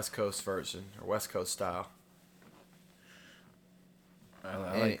process, West Coast version or West Coast style. I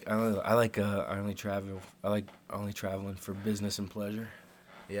like only traveling for business and pleasure.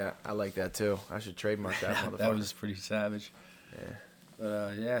 Yeah, I like that too. I should trademark that motherfucker. That was pretty savage. Yeah.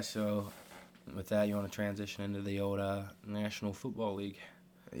 But yeah, so with that, you want to transition into the old National Football League.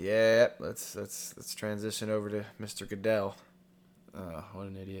 Yeah, let's transition over to Mr. Goodell. What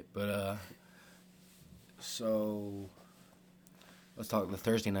an idiot. But so let's talk the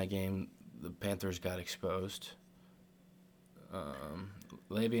Thursday night game. The Panthers got exposed.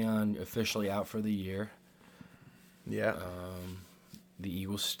 Le'Veon officially out for the year. Yeah. The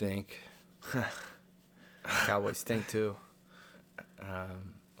Eagles stink. Cowboys stink too.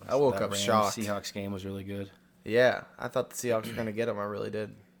 I woke up shocked. Seahawks game was really good. Yeah, I thought the Seahawks were going to get him. I really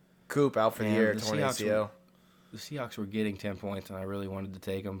did. Coop out for the year, torn ACL. The Seahawks were getting 10 points, and I really wanted to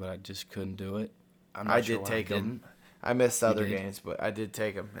take them, but I just couldn't do it. I did take them. I missed other games, but I did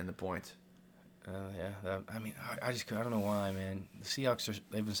take them in the points. Yeah. I don't know why, man. The Seahawks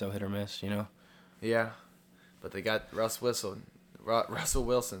they've been so hit or miss, you know. Yeah, but they got Russell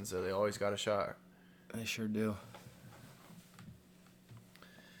Wilson, so they always got a shot. They sure do.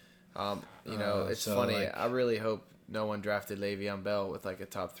 It's funny. I really hope no one drafted Le'Veon Bell with like a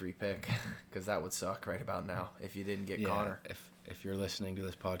top 3 pick, because that would suck right about now if you didn't get Connor. If you're listening to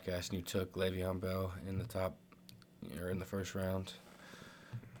this podcast and you took Le'Veon Bell in the top, or in the first round,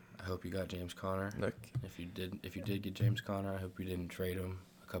 I hope you got James Conner. Look, if you did get James Conner, I hope you didn't trade him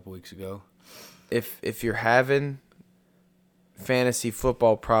a couple weeks ago. If you're having fantasy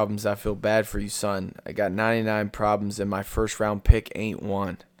football problems, I feel bad for you, son. I got 99 problems, and my first round pick ain't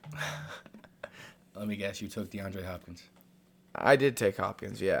one. Let me guess, you took DeAndre Hopkins. I did take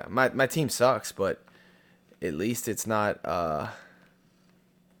Hopkins, yeah. My team sucks, but at least it's not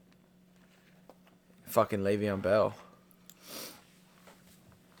fucking Le'Veon Bell.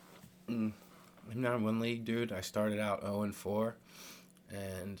 I'm not in one league, dude. I started out 0-4,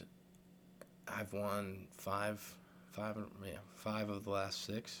 and I've won five of the last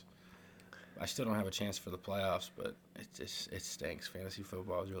 6. I still don't have a chance for the playoffs, but it stinks. Fantasy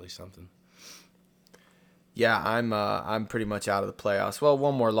football is really something. Yeah, I'm pretty much out of the playoffs. Well,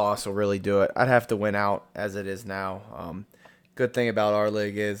 one more loss will really do it. I'd have to win out as it is now. Good thing about our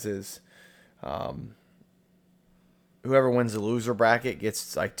league is whoever wins the loser bracket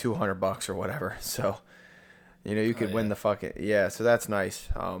gets like $200 or whatever. So, you could win the fucking so that's nice.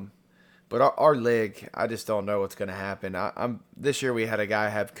 But our league, I just don't know what's going to happen. This year we had a guy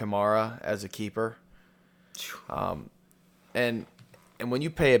have Kamara as a keeper. And when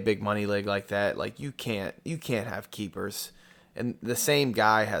you pay a big money league like that, like you can't have keepers. And the same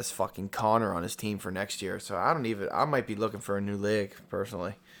guy has fucking Connor on his team for next year. So I might be looking for a new league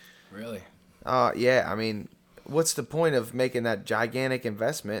personally. Really? Yeah, I mean, what's the point of making that gigantic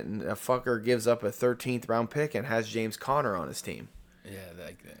investment and a fucker gives up a 13th round pick and has James Conner on his team? Yeah,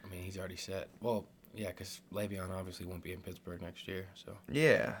 he's already set. Well, yeah, because Le'Veon obviously won't be in Pittsburgh next year. So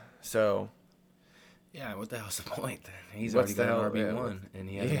yeah, so yeah, what the hell's the point then? He's already got an RB1, and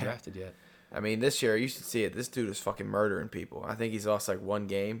he hasn't drafted yet. I mean, this year you should see it. This dude is fucking murdering people. I think he's lost like one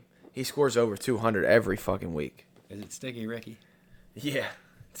game. He scores over 200 every fucking week. Is it Sticky Ricky? Yeah,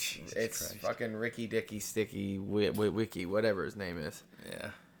 Jesus it's Christ. fucking Ricky Dicky Sticky Wiki, whatever his name is.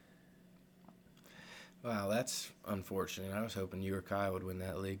 Yeah. Wow, that's unfortunate. I was hoping you or Kyle would win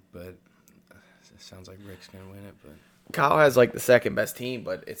that league, but it sounds like Rick's going to win it. But Kyle has like the second best team,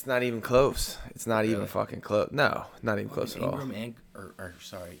 but it's not even close. It's not even fucking close. No, not even close at all.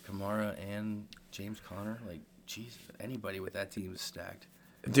 Kamara and James Conner, like, Jesus, anybody with that team is stacked.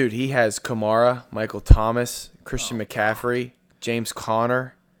 Dude, he has Kamara, Michael Thomas, Christian McCaffrey, James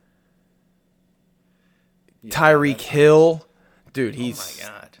Conner, Tyreek Hill. Dude, he's oh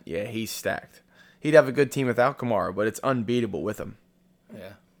my God. Yeah, he's stacked. He'd have a good team without Kamara, but it's unbeatable with him.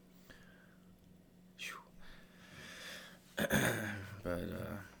 Yeah. But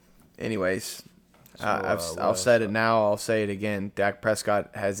anyways, I'll say it now. I'll say it again. Dak Prescott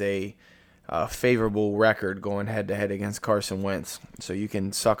has a favorable record going head to head against Carson Wentz, so you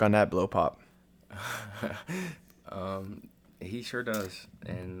can suck on that blow pop. He sure does.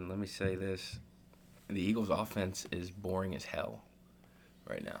 And let me say this: the Eagles' offense is boring as hell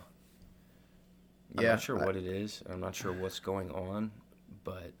right now. I'm Yeah, not sure what it is. I'm not sure what's going on,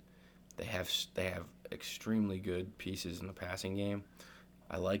 but they have extremely good pieces in the passing game.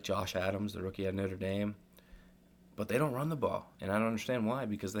 I like Josh Adams, the rookie at Notre Dame, but they don't run the ball, and I don't understand why,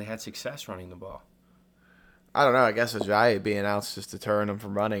 because they had success running the ball. I don't know. I guess Ajayi being out's just deterring them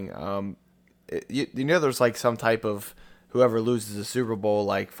from running. You know, there's like some type of whoever loses the Super Bowl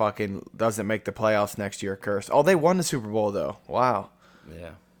like fucking doesn't make the playoffs next year curse. Oh, they won the Super Bowl though. Wow.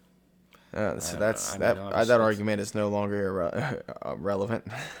 Yeah. So I that's mean, obviously that argument is no longer relevant.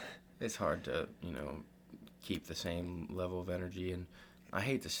 It's hard to, keep the same level of energy, and I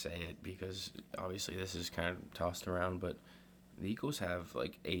hate to say it because obviously this is kind of tossed around, but the Eagles have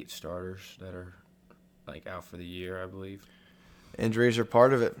like 8 starters that are like out for the year, I believe. Injuries are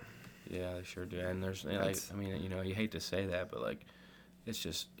part of it. Yeah, they sure do. And there's like, I mean, you hate to say that, but like, it's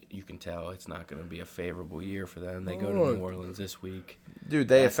just you can tell it's not going to be a favorable year for them. They go to New Orleans this week. Dude,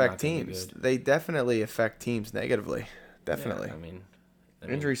 they That's affect not gonna be teams. good. They definitely affect teams negatively. Definitely. Yeah, I mean,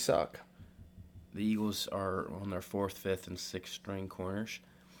 Injuries suck. the Eagles are on their 4th, 5th, and 6th string corners,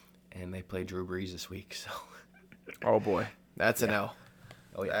 and they play Drew Brees this week. So, Oh boy, that's an Yeah. L.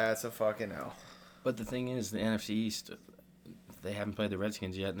 oh yeah. That's a fucking L. But the thing is, the NFC East, they haven't played the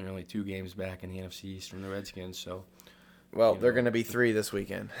Redskins yet, and they're only 2 games back in the NFC East from the Redskins. So, Well, You they're know. gonna be 3 this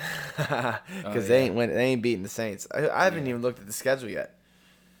weekend because Oh, they yeah. ain't beating the Saints. I haven't Yeah. even looked at the schedule yet.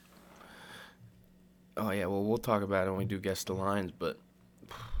 oh yeah, well we'll talk about it when we do guess the lines, but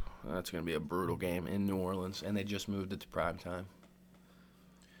that's gonna be a brutal game in New Orleans, and they just moved it to prime time.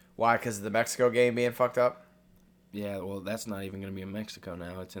 Why? Because of the Mexico game being fucked up. Yeah, well that's not even gonna be in Mexico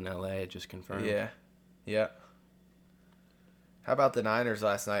now; it's in LA. It just confirmed. Yeah. How about the Niners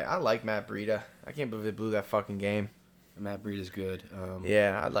last night? I like Matt Breida. I can't believe they blew that fucking game. Matt Breed is good.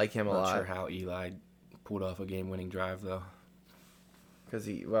 Yeah, I like him a not lot. sure how Eli pulled off a game-winning drive though. Because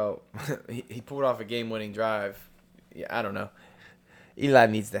he pulled off a game-winning drive. Yeah, I don't know. Eli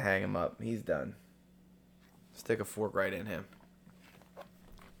needs to hang him up. He's done. Stick a fork right in him.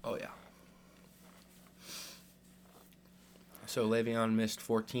 Oh yeah. So Le'Veon missed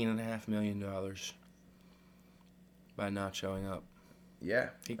 $14.5 million by not showing up. Yeah,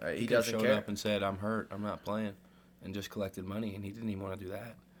 He he could have doesn't showed care. up and said, "I'm hurt. I'm not playing," and just collected money, and he didn't even want to do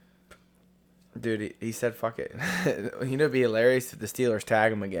that. Dude, he said, fuck it. You know, it'd be hilarious if the Steelers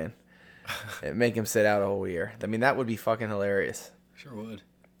tag him again and make him sit out a whole year. I mean, that would be fucking hilarious. Sure would.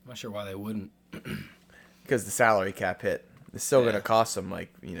 I'm not sure why they wouldn't. Because the salary cap hit. It's still Yeah. going to cost them,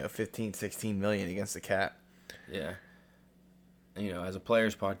 15, 16 million against the cap. Yeah. As a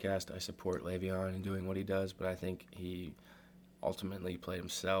players podcast, I support Le'Veon in doing what he does, but I think he ultimately played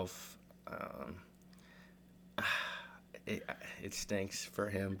himself. It stinks for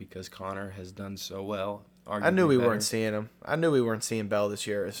him because Connor has done so well. I knew we arguably weren't better. seeing him. I knew we weren't seeing Bell this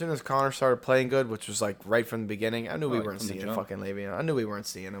year. As soon as Connor started playing good, which was right from the beginning, I knew we Right weren't from the seeing jump. fucking Le'Veon. I knew we weren't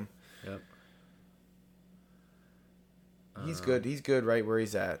seeing him. Yep. He's good. He's good right where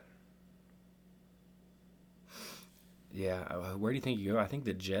he's at. Yeah. Where do you think you go? I think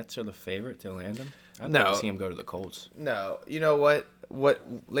the Jets are the favorite to land him. I'd No. like to see him go to the Colts. No, you know what?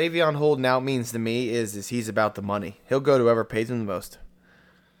 What Le'Veon holding out means to me is he's about the money. He'll go to whoever pays him the most.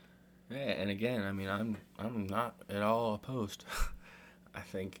 Yeah, and again, I mean, I'm not at all opposed. I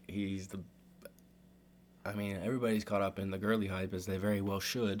think he's the. I mean, everybody's caught up in the Gurley hype, as they very well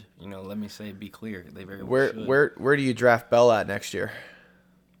should. Let me be clear, they very well should. Where do you draft Bell at next year?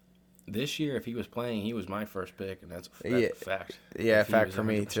 This year, if he was playing, he was my first pick, and that's a Yeah. fact. Yeah, If he fact was for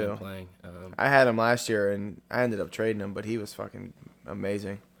me 100% too. Playing, I had him last year and I ended up trading him, but he was fucking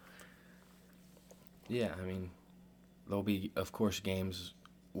amazing. yeah, I mean, there'll be, of course, games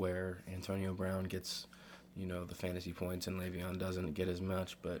where Antonio Brown gets, the fantasy points, and Le'Veon doesn't get as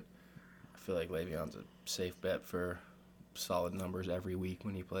much, but I feel like Le'Veon's a safe bet for solid numbers every week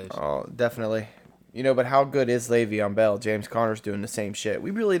when he plays. Oh, definitely. But how good is Le'Veon Bell? James Conner's doing the same shit.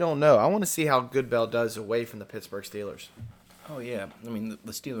 We really don't know. I want to see how good Bell does away from the Pittsburgh Steelers. Oh yeah, I mean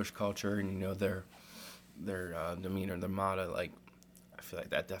the Steelers' culture and their demeanor, their motto. Like, I feel like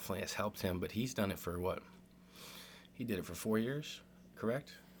that definitely has helped him. But he's done it for what? He did it for 4 years,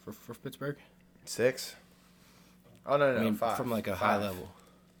 correct? For Pittsburgh. 6? Oh no, I mean, 5. from like a 5. high level.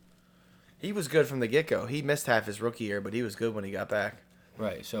 He was good from the get-go. He missed half his rookie year, but he was good when he got back.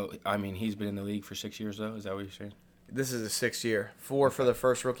 Right. So I mean, he's been in the league for 6 years though. Is that what you're saying? This is his 6th year. 4 for the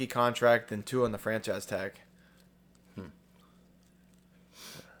first rookie contract and 2 on the franchise tag.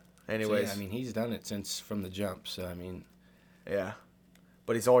 Anyways, So, yeah, I mean, he's done it from the jump. So I mean, yeah.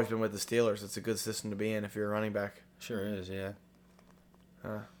 But he's always been with the Steelers. It's a good system to be in if you're a running back. sure is. Yeah.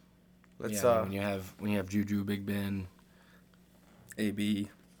 Let's when you have Juju, Big Ben, AB.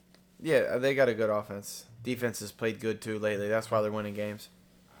 Yeah, they got a good offense. Defense has played good too lately. That's why they're winning games.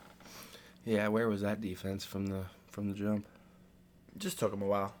 Yeah, where was that defense from the jump? It just took them a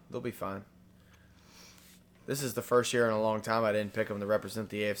while. They'll be fine. This is the first year in a long time I didn't pick them to represent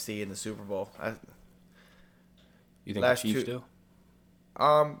the AFC in the Super Bowl. You think the Chiefs do?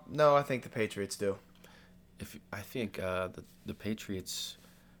 No, I think the Patriots do. I think the Patriots,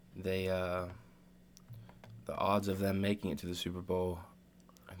 they the odds of them making it to the Super Bowl,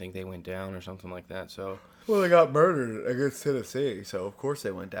 I think they went down or something like that. So Well, they got murdered against Tennessee, so of course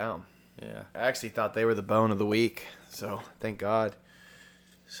they went down. yeah, I actually thought they were the bone of the week, so thank God.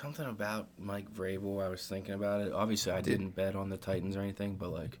 something about Mike Vrabel. I was thinking about it. Obviously, I didn't bet on the Titans or anything,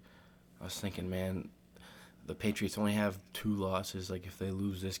 but like, I was thinking, man, the Patriots only have 2 losses. Like, if they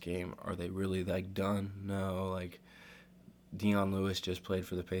lose this game, are they really like done? No. Like, Deion Lewis just played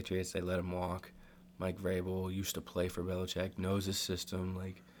for the Patriots. They let him walk. Mike Vrabel used to play for Belichick, knows his system.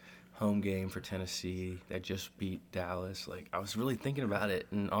 Like, home game for Tennessee that just beat Dallas. Like, I was really thinking about it,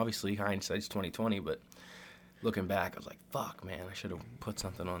 and obviously hindsight's 2020. But looking back, I was like, "Fuck, man, I should have put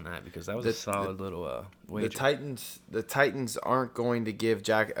something on that because that was a solid little wager." The Titans aren't going to give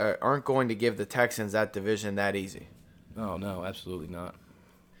the Texans that division that easy. Oh no, absolutely not.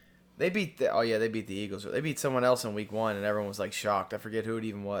 They beat the Eagles. They beat someone else in week 1, and everyone was like shocked. I forget who it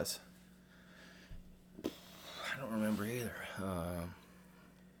even was. I don't remember either.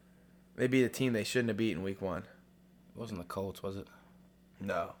 They beat a team they shouldn't have beat in week 1. It wasn't the Colts, was it?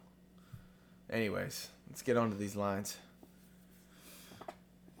 No. Anyways, let's get on to these lines.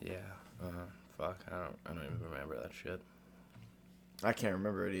 Yeah. Fuck. I don't even remember that shit. I can't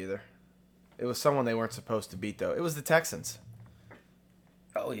remember it either. It was someone they weren't supposed to beat, though. It was the Texans.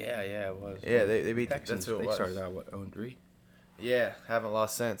 Oh yeah, it was. Yeah, they beat Texans. That's who it They was. started out 0-3. Yeah, haven't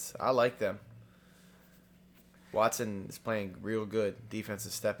lost since. I like them. Watson is playing real good. Defense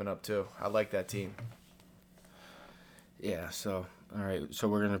is stepping up too. I like that team. Yeah. So all right. So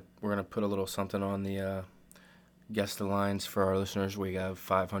we're gonna put a little something on the guess the lines for our listeners. We have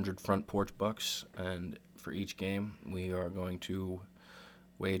 500 front porch bucks, and for each game, we are going to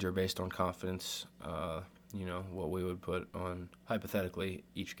wager based on confidence. What we would put on hypothetically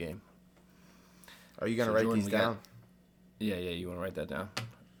each game. Are you gonna write Jordan, these down? Yeah. You want to write that down?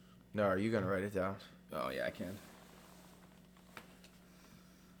 No, are you gonna write it down? Oh yeah, I can.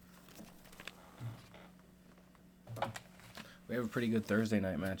 We have a pretty good Thursday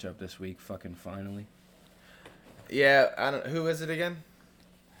night matchup this week. Fucking finally. Yeah, I don't. Who is it again?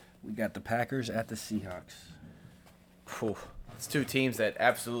 We got the Packers at the Seahawks. Whew. It's 2 teams that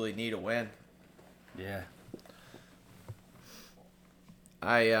absolutely need a win. Yeah.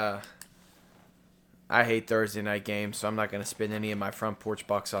 I hate Thursday night games, so I'm not gonna spend any of my front porch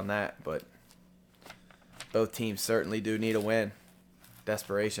bucks on that. But both teams certainly do need a win.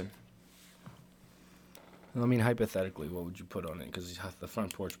 Desperation. Well, I mean, hypothetically, what would you put on it? Because the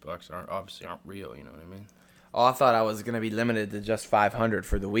front porch bucks aren't real. You know what I mean? Oh, I thought I was gonna be limited to just 500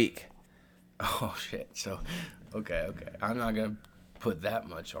 for the week. Oh shit. So, okay. I'm not gonna put that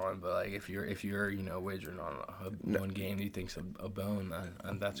much on, but like if you're wagering on one game you think's a bone,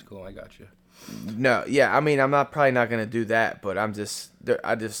 that's cool. I got you. No, yeah, I mean, probably not gonna do that, but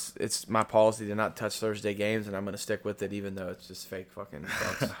it's my policy to not touch Thursday games, and I'm gonna stick with it, even though it's just fake fucking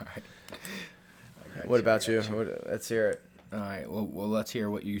bucks. All right. What about you? Let's hear it. All right. Well, let's hear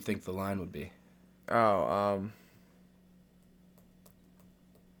what you think the line would be. Oh,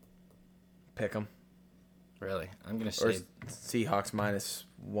 pick 'em. Really? I'm gonna Or say Seahawks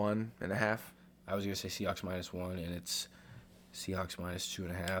 -1.5. I was gonna say Seahawks -1, and it's Seahawks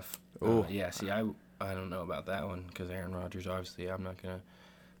 -2.5. Ooh. Yeah. See, I don't know about that one because Aaron Rodgers. Obviously, I'm not gonna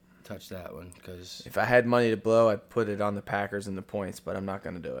touch that one because If I had money to blow, I'd put it on the Packers and the points, but I'm not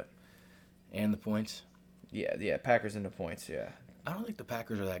gonna do it. and the points. Yeah, Packers and the points. Yeah. I don't think the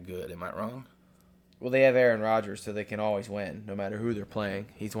Packers are that good. Am I wrong? Well, they have Aaron Rodgers, so they can always win, no matter who they're playing.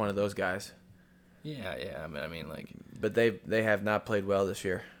 He's one of those guys. Yeah. I mean, like. But they have not played well this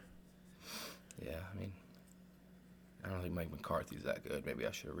year. Yeah. I mean, I don't think Mike McCarthy's that good. Maybe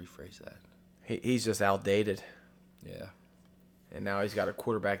I should have rephrased that. He's just outdated. Yeah. And now he's got a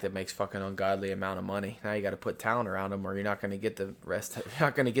quarterback that makes fucking ungodly amount of money. Now you got to put talent around him, or you're not going to get the rest. You're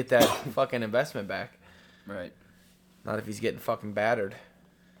not going to get that fucking investment back. Right. Not if he's getting fucking battered.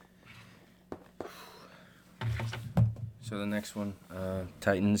 So the next one,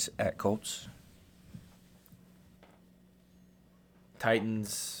 Titans at Colts.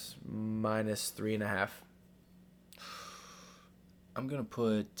 Titans -3.5. I'm gonna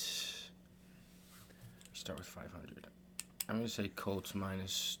put. Start with 500. I'm gonna say Colts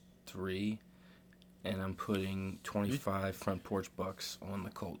 3, and I'm putting 25 front porch bucks on the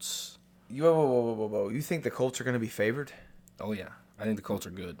Colts. Whoa. You think the Colts are going to be favored? Oh, yeah. I think the Colts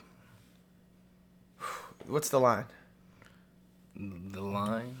are good. What's the line? The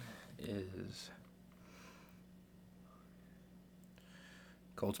line is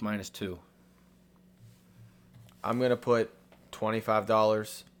Colts -2. I'm going to put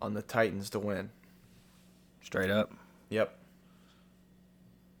 $25 on the Titans to win. Straight up. Yep.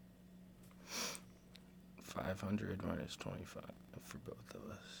 500 minus 25 for both of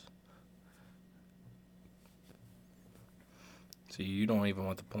us. So you don't even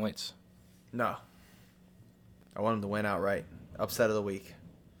want the points. No. I want them to win outright. Upset of the week.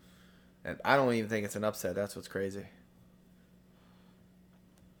 And I don't even think it's an upset. That's what's crazy.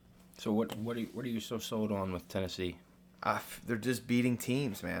 So what are you so sold on with Tennessee? They're just beating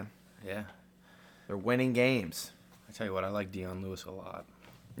teams, man. Yeah. They're winning games. I tell you what, I like Deion Lewis a lot.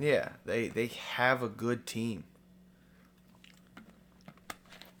 Yeah, they have a good team.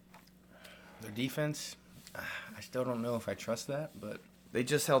 Their defense, I still don't know if I trust that, but They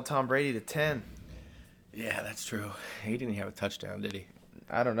just held Tom Brady to 10. yeah, that's true. He didn't have a touchdown, did he?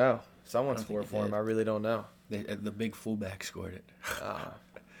 I don't know. Someone I don't scored think he for him. did. I really don't know. The big fullback scored it.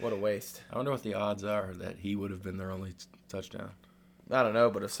 What a waste. I wonder what the odds are that he would have been their only touchdown. I don't know,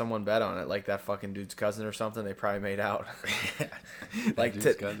 but if someone bet on it, like that fucking dude's cousin or something, they probably made out. Like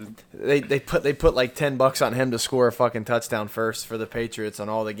they put like $10 on him to score a fucking touchdown first for the Patriots on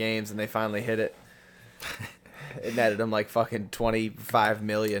all the games, and they finally hit it. It netted them like fucking $25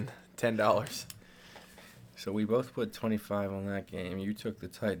 million, $10. So we both put 25 on that game. You took the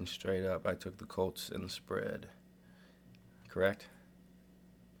Titans straight up. I took the Colts in the spread. Correct?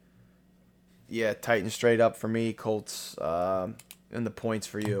 Yeah, Titans straight up for me, Colts and the points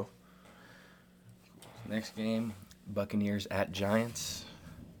for you. Next game, Buccaneers at Giants.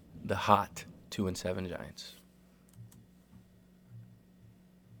 The hot 2-7 Giants.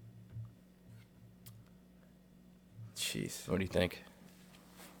 Jeez. What do you think?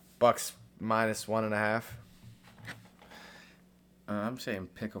 Bucks -1.5. I'm saying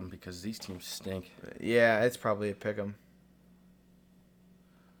pick them because these teams stink. Yeah, it's probably a pick 'em.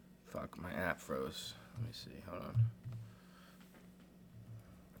 Fuck, my app froze. Let me see. Hold on.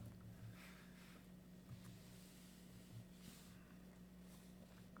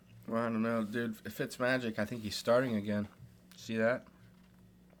 Well, I don't know, dude. If it's Magic, I think he's starting again. See that?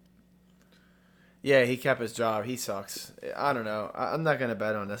 Yeah, he kept his job. He sucks. I don't know. I'm not gonna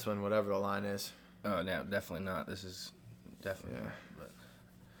bet on this one, whatever the line is. Oh, no, definitely not. This is definitely Yeah. not. But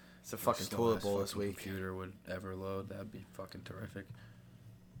It's a fucking still toilet last bowl this fucking week. Computer would ever load. That'd be fucking terrific.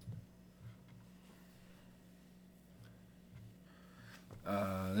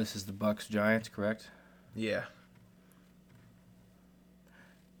 This is the Bucks Giants, correct? Yeah.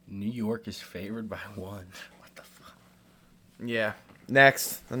 New York is favored by 1. What the fuck? Yeah.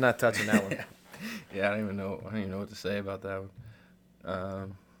 Next. I'm not touching that one. Yeah, I don't even know what to say about that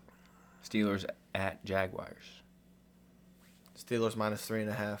one. Steelers at Jaguars. Steelers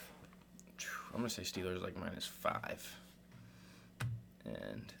 -3.5. I'm gonna say Steelers like -5.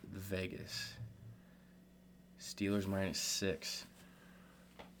 And the Vegas. Steelers -6.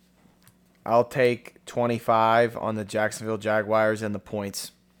 I'll take 25 on the Jacksonville Jaguars and the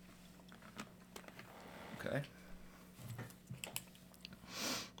points. Okay.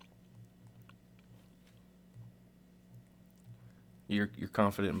 You're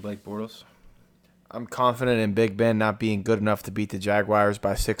confident in Blake Bortles? I'm confident in Big Ben not being good enough to beat the Jaguars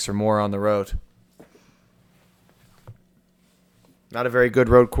by 6 or more on the road. Not a very good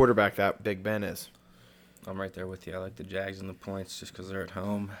road quarterback, that Big Ben is. I'm right there with you. I like the Jags and the points just because they're at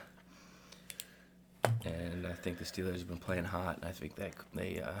home. And I think the Steelers have been playing hot. And I think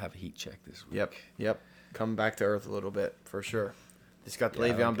they have a heat check this week. Yep. Coming back to earth a little bit, for sure. Just got the Yeah, I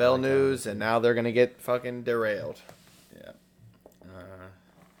Le'Veon like Bell that news, one, and too. now they're going to get fucking derailed. Yeah.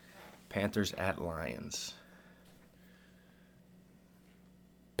 Panthers at Lions.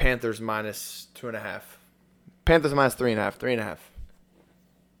 Panthers -2.5. Panthers -3.5. 3.5.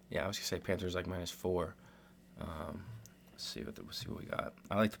 Yeah, I was gonna say Panthers like -4. Let's see what we got.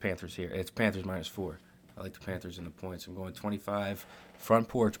 I like the Panthers here. It's Panthers -4. I like the Panthers in the points. I'm going 25. Front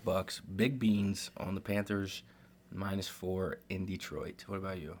porch Bucks. Big beans on the Panthers. -4 in Detroit. What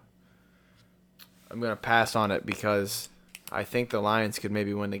about you? I'm going to pass on it because I think the Lions could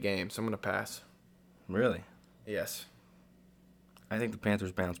maybe win the game, so I'm going to pass. Really? Yes. I think the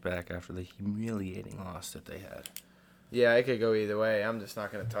Panthers bounce back after the humiliating loss that they had. Yeah, it could go either way. I'm just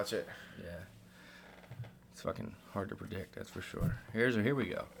not going to touch it. Yeah. It's fucking hard to predict, that's for sure. Here we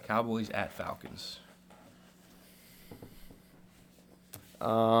go. Cowboys at Falcons.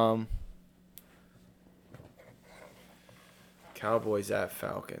 Cowboys at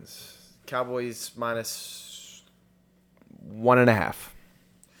Falcons. Cowboys minus 1.5.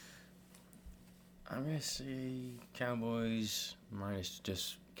 I'm gonna say Cowboys minus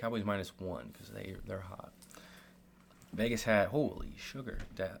 1 because they're hot. Vegas had holy sugar.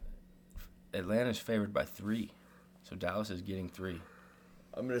 Atlanta's favored by 3, so Dallas is getting 3.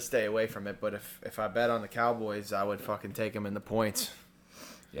 I'm gonna stay away from it, but if I bet on the Cowboys, I would fucking take them in the points.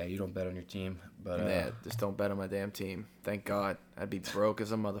 Yeah, you don't bet on your team, but Yeah, just don't bet on my damn team. Thank God, I'd be broke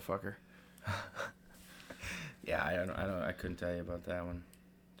as a motherfucker. Yeah, I couldn't tell you about that one,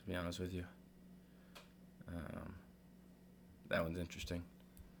 to be honest with you. That one's interesting.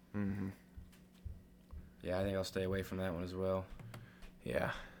 Mm-hmm. Yeah, I think I'll stay away from that one as well.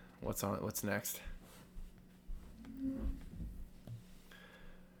 Yeah. What's next?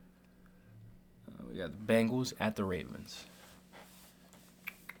 We got the Bengals at the Ravens.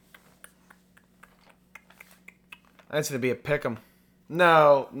 That's gonna be a pick 'em.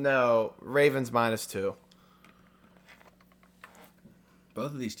 No. Ravens minus 2.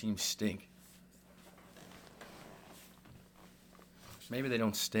 Both of these teams stink. Maybe they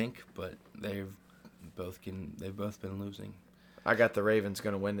don't stink, but they've both been losing. I got the Ravens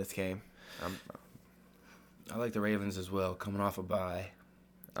gonna win this game. I like the Ravens as well, coming off a bye.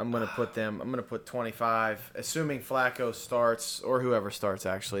 I'm gonna put 25, assuming Flacco starts or whoever starts.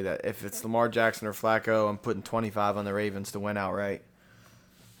 Actually, that if it's Lamar Jackson or Flacco, I'm putting 25 on the Ravens to win outright.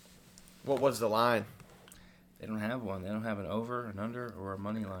 What was the line? They don't have one. They don't have an over, an under, or a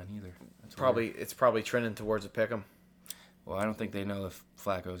money line either. It's probably trending towards a pick'em. Well, I don't think they know if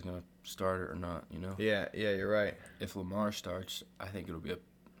Flacco's going to start it or not, you know? Yeah, you're right. If Lamar starts, I think it'll be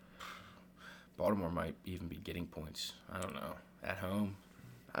Baltimore might even be getting points. I don't know. At home.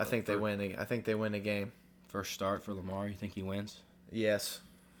 I think they win the game. First start for Lamar, you think he wins? Yes.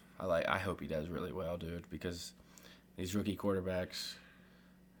 I hope he does really well, dude, because these rookie quarterbacks,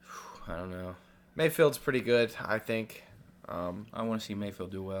 I don't know. Mayfield's pretty good, I think. I want to see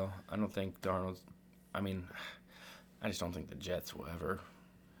Mayfield do well. I don't think I just don't think the Jets will ever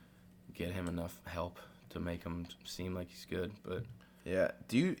get him enough help to make him seem like he's good. But yeah,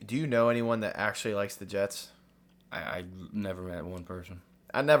 do you know anyone that actually likes the Jets? I never met one person.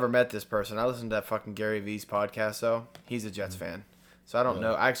 I never met this person. I listened to that fucking Gary V's podcast, though. He's a Jets fan. So I don't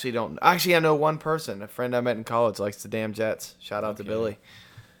know. Actually, I know one person. A friend I met in college likes the damn Jets. Shout out to Billy.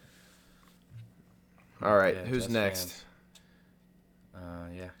 All right, Yeah, who's Jets next? fans.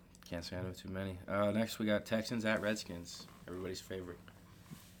 Yeah, can't say I know too many. Next we got Texans at Redskins. Everybody's favorite.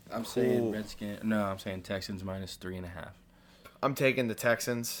 I'm saying I'm saying Texans minus 3.5. I'm taking the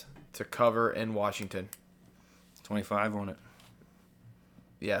Texans to cover in Washington. 25 on it.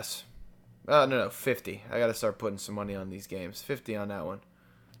 Yes. No, 50. I got to start putting some money on these games. 50 on that one.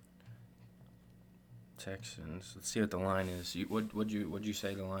 Texans. Let's see what the line is. What'd you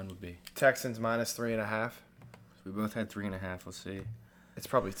say the line would be? Texans minus 3.5. We both had 3.5. Let's see. It's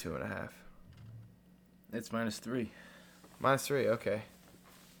probably 2.5. It's minus 3. Minus 3. Okay.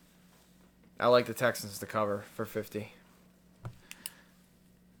 I like the Texans to cover for 50.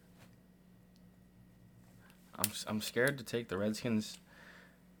 I'm scared to take the Redskins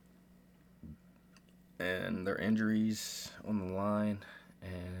and their injuries on the line,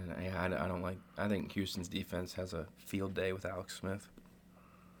 and yeah, I don't like. I think Houston's defense has a field day with Alex Smith,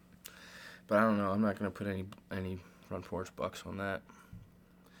 but I don't know. I'm not going to put any front porch bucks on that.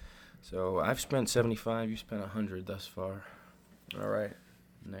 So I've spent 75. You spent 100 thus far. All right.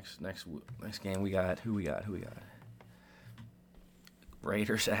 Next game we got. Who we got?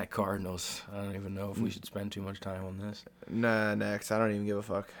 Raiders at Cardinals. I don't even know if we should spend too much time on this. Nah, next. I don't even give a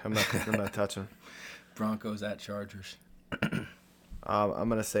fuck. I'm not touching. Broncos at Chargers. I'm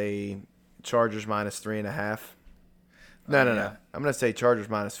gonna say Chargers minus 3.5. No. Yeah. I'm gonna say Chargers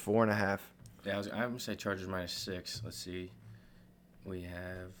minus 4.5. Yeah, I'm gonna say Chargers minus 6. Let's see. We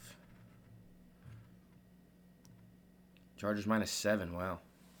have Chargers minus 7. Wow.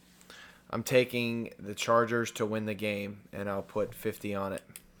 I'm taking the Chargers to win the game, and I'll put 50 on it.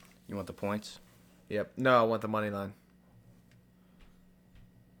 You want the points? Yep. No, I want the money line.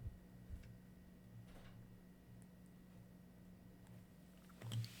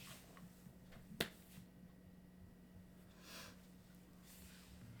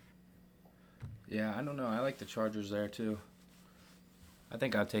 Yeah, I don't know. I like the Chargers there too. I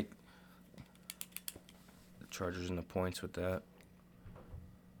think I'll take the Chargers and the points with that.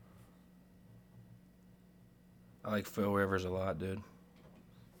 I like Phil Rivers a lot, dude.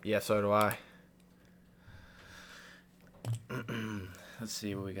 Yeah, so do I. Let's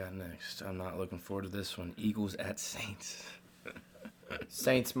see what we got next. I'm not looking forward to this one. Eagles at Saints.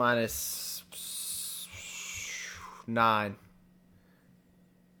 Saints minus 9.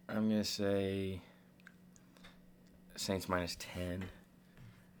 I'm going to say Saints minus 10.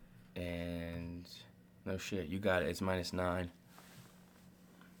 And no shit, you got it. It's minus 9.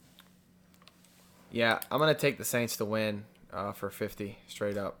 Yeah, I'm going to take the Saints to win for 50,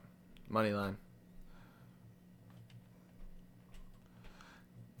 straight up. Money line.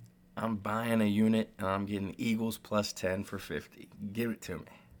 I'm buying a unit, and I'm getting Eagles plus 10 for 50. Give it to me.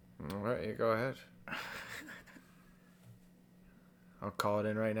 All right, you go ahead. I'll call it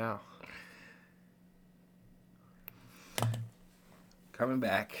in right now. Coming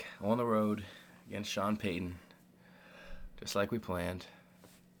back on the road against Sean Payton, just like we planned.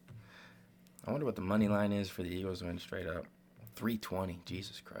 I wonder what the money line is for the Eagles to win straight up. 320.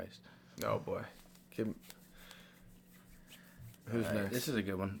 Jesus Christ. Oh, boy. Who's next? This is a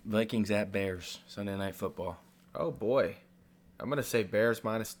good one. Vikings at Bears, Sunday Night Football. Oh, boy. I'm going to say Bears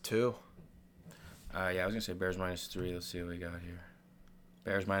minus 2. Yeah, I was going to say Bears minus 3. Let's see what we got here.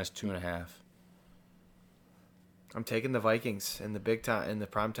 Bears minus 2.5. I'm taking the Vikings in the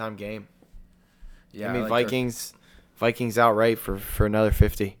primetime game. Yeah, I mean, like Vikings outright for another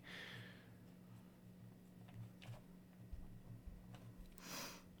 50.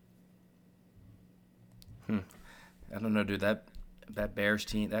 I don't know, dude. That Bears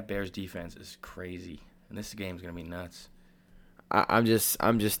team, that Bears defense is crazy, and this game's gonna be nuts. I'm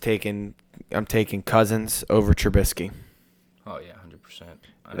taking Cousins over Trubisky. Oh yeah, 100%.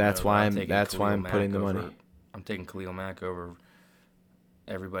 That's why I'm putting the money. I'm taking Khalil Mack over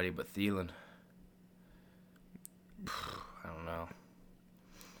everybody but Thielen. I don't know.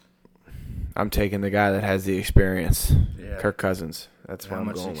 I'm taking the guy that has the experience, Yeah. Kirk Cousins. That's why I'm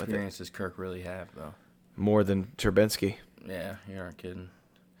going with it. How much experience does Kirk really have, though? More than Trubisky. Yeah, you aren't kidding.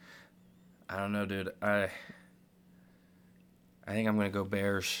 I don't know, dude. I think I'm gonna go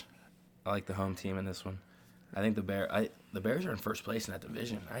Bears. I like the home team in this one. I think the Bears are in first place in that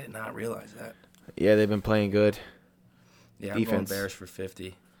division. I did not realize that. Yeah, they've been playing good. Yeah, defense. I'm going Bears for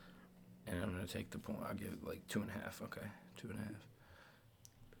 50, and I'm gonna take the point. I'll give it like 2.5. Okay, 2.5.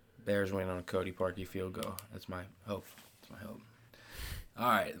 Bears win on a Cody Parkey field goal. That's my hope. That's my hope. All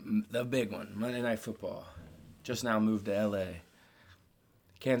right, the big one, Monday Night Football. Just now moved to L.A.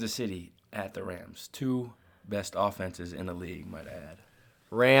 Kansas City at the Rams. 2 best offenses in the league, might I add.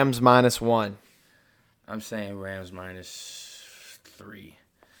 Rams minus 1. I'm saying Rams minus 3.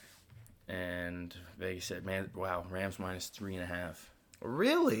 And Vegas said, man, wow, Rams minus 3.5.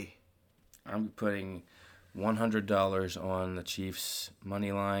 Really? I'm putting $100 on the Chiefs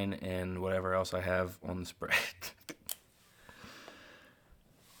money line and whatever else I have on the spread.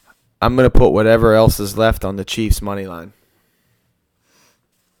 I'm going to put whatever else is left on the Chiefs money line.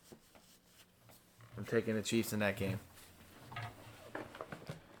 I'm taking the Chiefs in that game.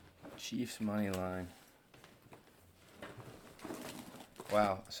 Chiefs money line.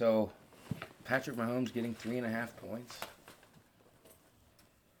 Wow. So Patrick Mahomes getting 3.5 points.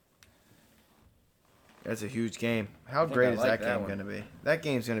 That's a huge game. How think great I is like that that game one. going to be? That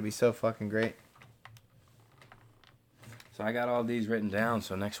game's going to be so fucking great. So I got all these written down.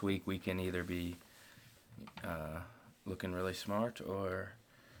 So next week we can either be looking really smart or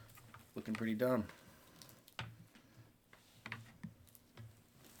looking pretty dumb.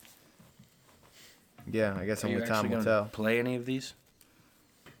 Yeah, I guess Are you only time actually will gonna tell. play any of these?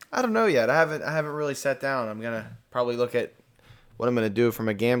 I don't know yet. I haven't really sat down. I'm going to probably look at what I'm going to do from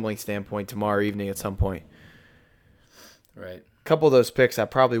a gambling standpoint tomorrow evening at some point. Right. A couple of those picks I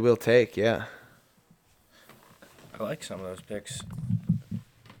probably will take, yeah. I like some of those picks.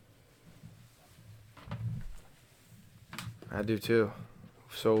 I do too.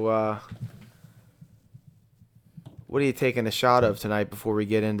 So, what are you taking a shot of tonight before we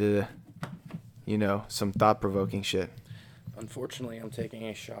get into, some thought-provoking shit? Unfortunately, I'm taking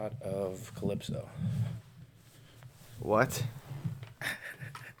a shot of Calypso. What?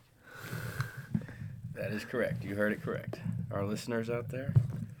 That is correct. You heard it correct. Our listeners out there,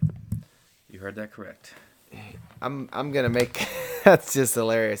 you heard that correct. I'm gonna make. That's just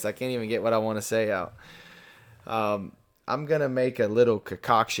hilarious. I can't even get what I want to say out. I'm gonna make a little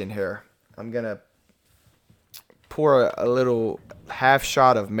concoction here. I'm gonna pour a little half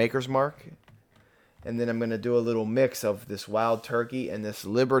shot of Maker's Mark, and then I'm gonna do a little mix of this Wild Turkey and this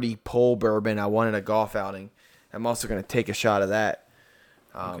Liberty Pole Bourbon I won at a golf outing. I'm also gonna take a shot of that.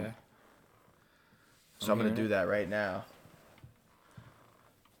 Okay. So I'm gonna do that right now.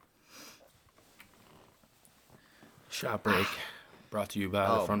 Shot break brought to you by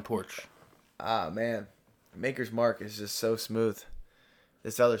the Front Porch. Ah, man. Maker's Mark is just so smooth.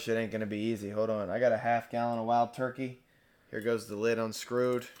 This other shit ain't going to be easy. Hold on. I got a half gallon of Wild Turkey. Here goes the lid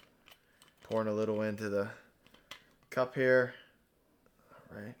unscrewed. Pouring a little into the cup here.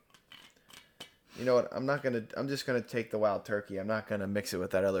 All right. You know what? I'm just gonna take the wild turkey. I'm not gonna mix it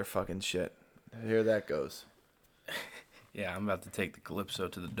with that other fucking shit. Here that goes. Yeah, I'm about to take the Calypso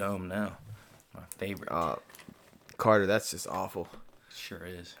to the dome now. My favorite. Carter, that's just awful. Sure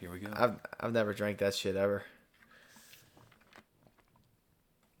is. Here we go. I've never drank that shit ever.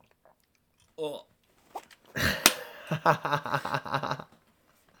 Oh.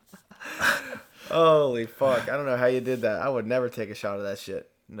 Holy fuck. I don't know how you did that. I would never take a shot of that shit.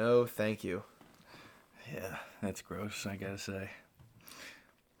 No, thank you. Yeah, that's gross, I gotta say.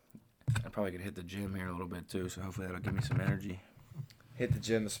 I probably could hit the gym here a little bit too, so hopefully that'll give me some energy. Hit the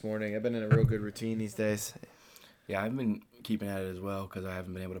gym this morning. I've been in a real good routine these days. Yeah, I've been keeping at it as well because I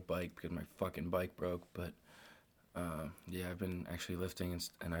haven't been able to bike because my fucking bike broke. But yeah, I've been actually lifting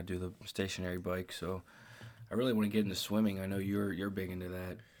and I do the stationary bike, so I really want to get into swimming. I know you're big into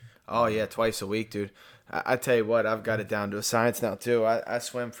that. Oh, yeah, twice a week, dude. I tell you what, I've got it down to a science now, too. I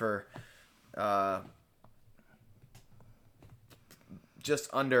swim for just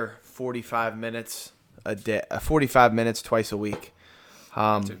under 45 minutes a day. 45 minutes twice a week.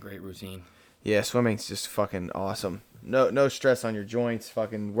 It's a great routine. Yeah, swimming's just fucking awesome. No stress on your joints.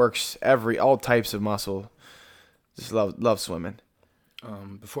 Fucking works all types of muscle. Just love swimming.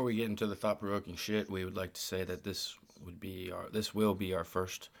 Before we get into the thought-provoking shit, we would like to say that this will be our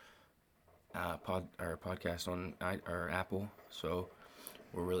first podcast on our Apple. So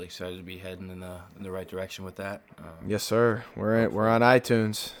we're really excited to be heading in the right direction with that. Yes, sir. We're on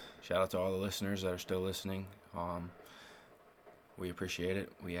iTunes. Shout out to all the listeners that are still listening. We appreciate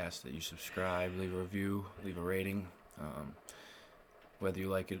it. We ask that you subscribe, leave a review, leave a rating. Whether you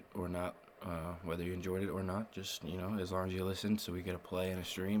like it or not, whether you enjoyed it or not, just, as long as you listen so we get a play and a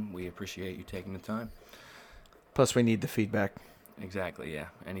stream, we appreciate you taking the time. Plus, we need the feedback. Exactly, yeah.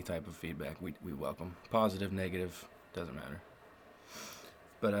 Any type of feedback we welcome. Positive, negative, doesn't matter.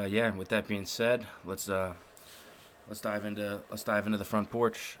 But yeah, with that being said, let's dive into the front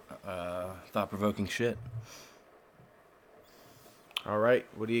porch. Thought-provoking shit. All right,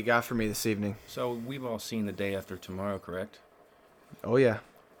 what do you got for me this evening? So we've all seen The Day After Tomorrow, correct? Oh yeah.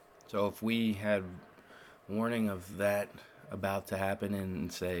 So if we had warning of that about to happen in,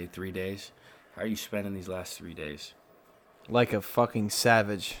 say, 3 days, how are you spending these last 3 days? Like a fucking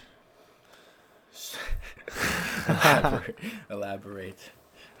savage. Elaborate.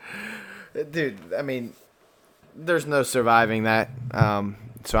 Dude, I mean, there's no surviving that.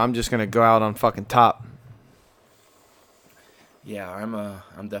 So I'm just gonna go out on fucking top. Yeah,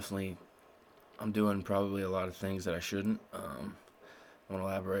 I'm doing probably a lot of things that I shouldn't. I won't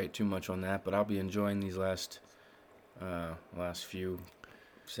elaborate too much on that, but I'll be enjoying these last few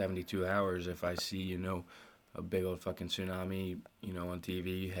 72 hours if I see, a big old fucking tsunami, on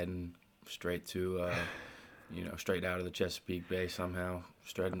TV heading straight to, straight out of the Chesapeake Bay somehow,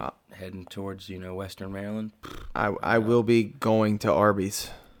 heading towards, Western Maryland. I will be going to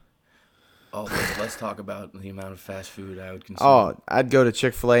Arby's. Oh, let's talk about the amount of fast food I would consume. Oh, I'd go to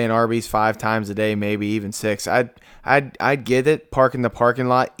Chick-fil-A and Arby's 5 times a day, maybe even 6. I'd get it, park in the parking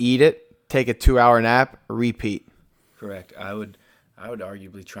lot, eat it, take a 2-hour nap, repeat. Correct. I would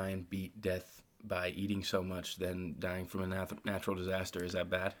arguably try and beat death by eating so much than dying from a natural disaster. Is that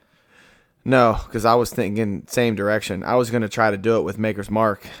bad? No, because I was thinking same direction. I was going to try to do it with Maker's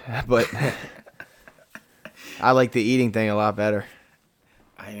Mark, but I like the eating thing a lot better.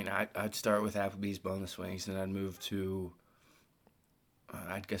 I mean, I'd start with Applebee's boneless wings, then I'd move to,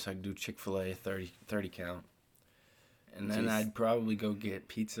 I guess I'd do Chick-fil-A 30 count. And then I'd probably go get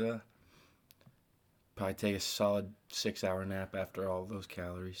pizza, probably take a solid 6-hour nap after all those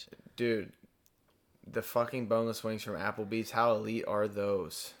calories. Dude, the fucking boneless wings from Applebee's, how elite are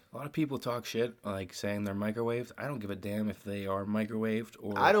those? A lot of people talk shit, like saying they're microwaved. I don't give a damn if they are microwaved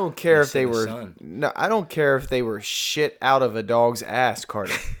or. I don't care if they were. Sun. No, I don't care if they were shit out of a dog's ass,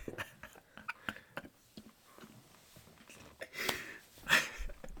 Carter.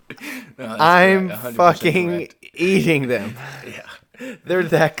 No, I'm correct, fucking correct. eating them. Yeah. They're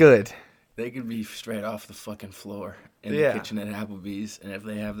that good. They could be straight off the fucking floor in Yeah. the kitchen at Applebee's, and if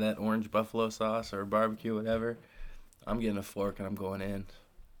they have that orange buffalo sauce or barbecue, whatever, I'm getting a fork and I'm going in.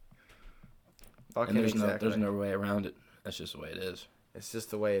 Fucking And there's exactly. no way around it. That's just the way it is. It's just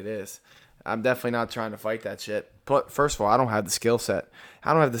the way it is. I'm definitely not trying to fight that shit. But first of all, I don't have the skill set.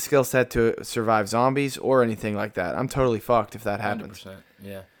 I don't have the skill set to survive zombies or anything like that. I'm totally fucked if that happens. 100%.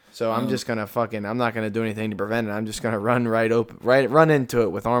 Yeah. So I'm just gonna I'm not gonna do anything to prevent it. I'm just gonna run run into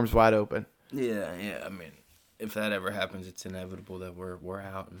it with arms wide open. Yeah. I mean, if that ever happens, it's inevitable that we're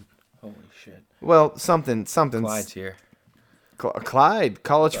out. And holy shit. Well, something's Clyde's here. Clyde,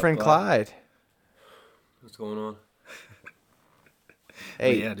 college friend Clyde. What's going on?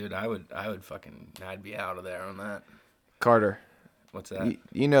 Hey, yeah, dude, I'd be out of there on that. Carter. What's that?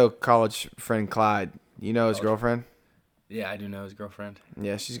 You know college friend Clyde. You know his girlfriend? Yeah, I do know his girlfriend.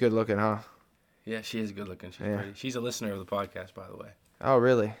 Yeah, she's good looking, huh? Yeah, she is good looking. She's pretty. She's a listener of the podcast, by the way. Oh,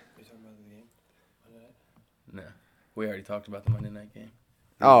 really? Are you talking about the game? No, we already talked about the Monday night game.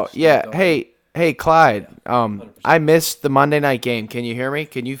 Oh, yeah. Hey, Clyde. I missed the Monday night game. Can you hear me?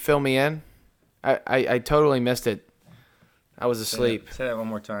 Can you fill me in? I totally missed it. I was asleep. Say that one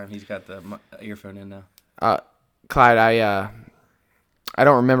more time. He's got the earphone in now. Clyde, I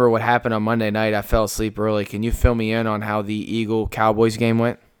don't remember what happened on Monday night. I fell asleep early. Can you fill me in on how the Eagle-Cowboys game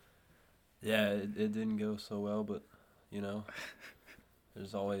went? Yeah, it didn't go so well, but,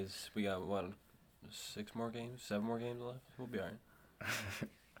 there's always, we got, 7 more games left? We'll be all right.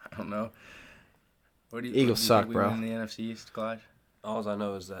 I don't know. Eagles suck, think bro. We win the NFC East, Clyde? All I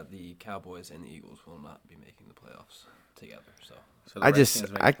know is that the Cowboys and the Eagles will not be making the playoffs together, so. So the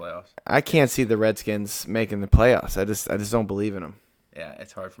Redskins make the playoffs. I can't see the Redskins making the playoffs. I just don't believe in them. Yeah,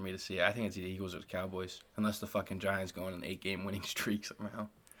 it's hard for me to see. I think it's the Eagles or the Cowboys, unless the fucking Giants go on an 8-game winning streak somehow.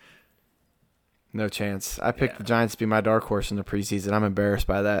 No chance. I picked the Giants to be my dark horse in the preseason. I'm embarrassed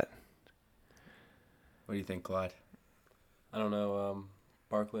by that. What do you think, Clyde? I don't know.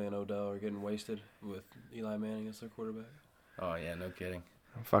 Barkley and Odell are getting wasted with Eli Manning as their quarterback. Oh, yeah, no kidding.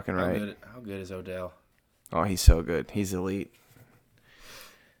 I'm fucking right. How good is Odell? Oh, he's so good. He's elite.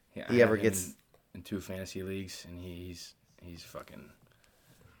 Yeah, he ever gets in 2 fantasy leagues, and he's fucking.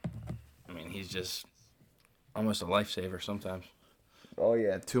 I mean, he's just almost a lifesaver sometimes. Oh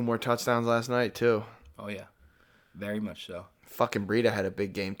yeah, 2 more touchdowns last night too. Oh yeah, very much so. Fucking Breida had a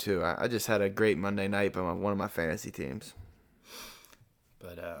big game too. I just had a great Monday night by one of my fantasy teams.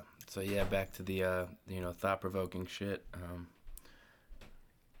 But so yeah, back to the thought-provoking shit.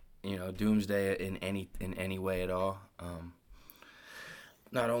 Doomsday in any way at all.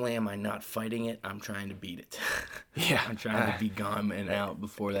 Not only am I not fighting it, I'm trying to beat it. Yeah. I'm trying to be gone and out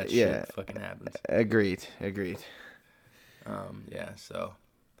before that shit fucking happens. Agreed. Yeah, so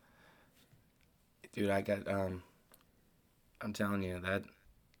dude, I got I'm telling you that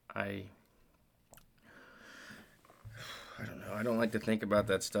I don't know. I don't like to think about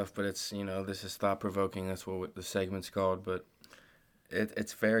that stuff, but it's, this is thought-provoking. That's what the segment's called, but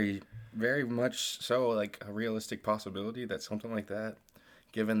it's very, very much so like a realistic possibility that something like that,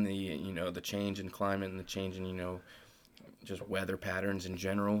 given the, the change in climate and the change in, just weather patterns in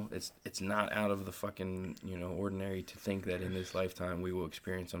general, it's not out of the fucking, ordinary to think that in this lifetime we will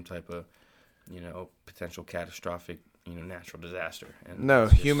experience some type of, potential catastrophic, natural disaster. And no,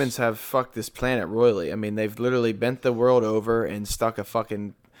 humans have fucked this planet royally. I mean, they've literally bent the world over and stuck a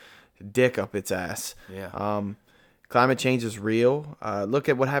fucking dick up its ass. Yeah. Climate change is real. Look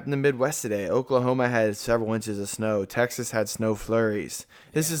at what happened in the Midwest today. Oklahoma had several inches of snow. Texas had snow flurries.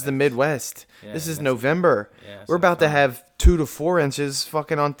 This is the Midwest. This is November. We're about to have 2 to 4 inches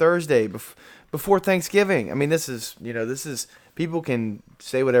fucking on Thursday before Thanksgiving. I mean, this is people can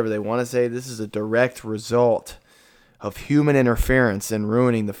say whatever they want to say. This is a direct result of human interference and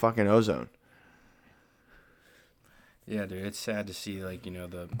ruining the fucking ozone. Yeah, dude, it's sad to see, like,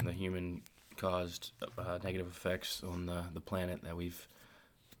 the human caused negative effects on the planet that we've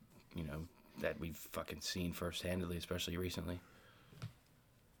fucking seen first-handedly, especially recently.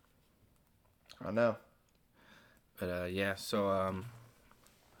 I know. But yeah, so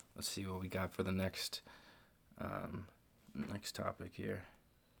let's see what we got for the next topic here.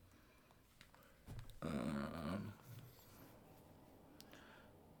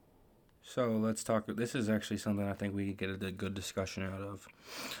 So let's talk. This is actually something I think we could get a good discussion out of.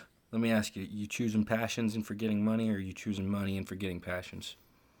 Let me ask you: you choosing passions and forgetting money, or are you choosing money and forgetting passions?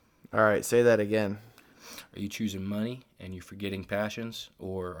 All right, say that again. Are you choosing money and you're forgetting passions,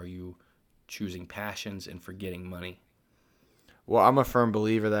 or are you choosing passions and forgetting money? Well, I'm a firm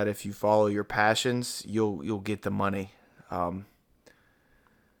believer that if you follow your passions, you'll get the money. I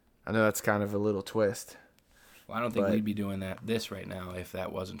know that's kind of a little twist. Well, I don't think we'd be doing this right now if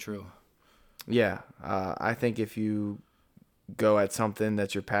that wasn't true. Yeah, I think if you go at something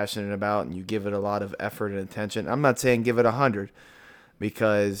that you're passionate about and you give it a lot of effort and attention, I'm not saying give it 100,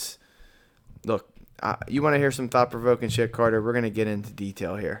 because, look, you want to hear some thought-provoking shit, Carter? We're going to get into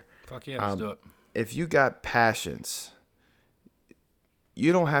detail here. Fuck yeah, let's do it. If you got passions,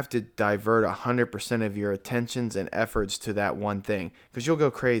 you don't have to divert 100% of your attentions and efforts to that one thing, because you'll go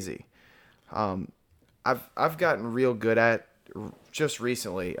crazy. I've gotten real good at just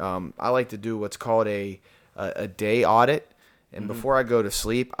recently. I like to do what's called a day audit, and before I go to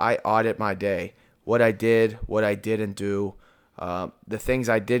sleep, I audit my day. What I did, what I didn't do, The things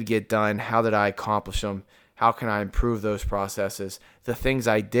I did get done, how did I accomplish them? How can I improve those processes? The things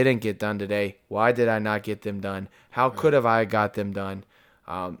I didn't get done today, why did I not get them done? How could have I got them done?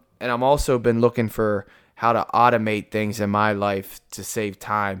 And I'm also been looking for how to automate things in my life to save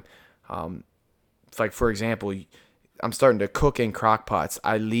time. Like, for example, I'm starting to cook in crock pots.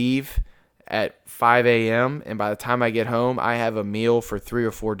 I leave at 5 a.m. and by the time I get home, I have a meal for 3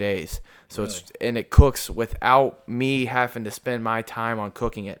 or 4 days. So it cooks without me having to spend my time on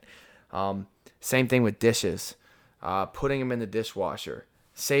cooking it. Same thing with dishes, putting them in the dishwasher,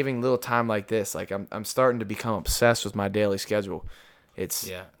 saving little time like this. Like I'm starting to become obsessed with my daily schedule.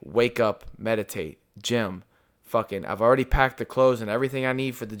 It's wake up, meditate, gym, I've already packed the clothes and everything I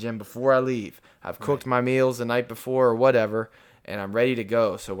need for the gym before I leave. I've cooked my meals the night before or whatever, and I'm ready to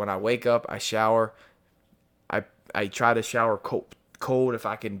go. So when I wake up, I shower. I try to shower cold if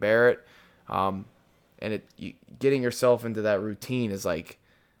I can bear it. And getting yourself into that routine is like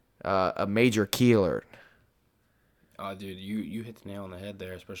a major key alert. Oh, dude, you hit the nail on the head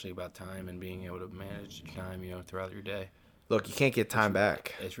there, especially about time and being able to manage time, throughout your day. Look, you can't get time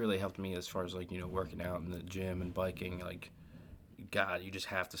back. It's really helped me as far as, like, working out in the gym and biking. Like, God, you just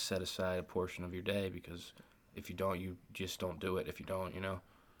have to set aside a portion of your day, because if you don't, you just don't do it if you don't,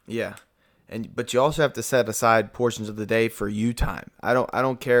 Yeah. But you also have to set aside portions of the day for you time. I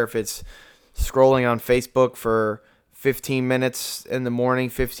don't care if it's scrolling on Facebook for 15 minutes in the morning,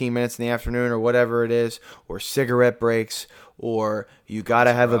 15 minutes in the afternoon, or whatever it is, or cigarette breaks, or you got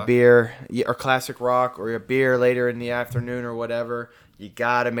to have a beer, or classic rock, or a beer later in the afternoon or whatever. You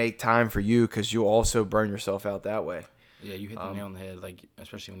got to make time for you, because you'll also burn yourself out that way. Yeah, you hit the nail on the head, like,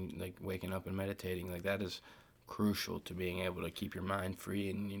 especially when, like, waking up and meditating. Like, that is crucial to being able to keep your mind free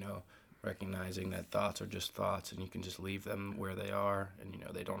and, recognizing that thoughts are just thoughts, and you can just leave them where they are, and,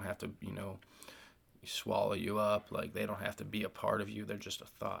 they don't have to, swallow you up. Like, they don't have to be a part of you. They're just a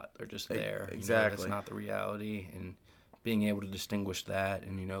thought. They're just there. Exactly. That's not the reality. And being able to distinguish that,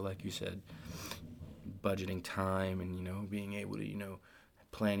 and, like you said, budgeting time, and, being able to,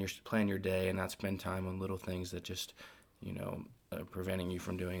 plan your day and not spend time on little things that just, preventing you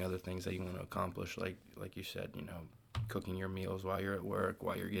from doing other things that you want to accomplish. Like you said, cooking your meals while you're at work,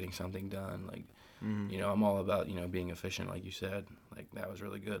 while you're getting something done. Like, I'm all about, being efficient, like you said. Like, that was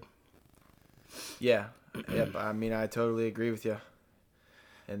really good. Yeah. Yep. I mean, I totally agree with you.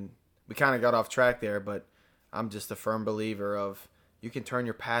 And we kind of got off track there, but I'm just a firm believer of you can turn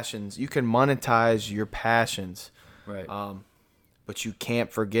your passions, you can monetize your passions. Right. But you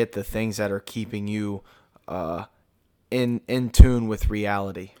can't forget the things that are keeping you in tune with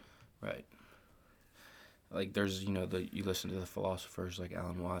reality. Right. Like, there's, you listen to the philosophers like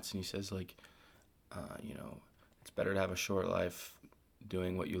Alan Watts, and he says, like, it's better to have a short life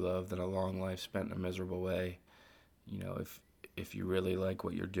doing what you love than a long life spent in a miserable way. If you really like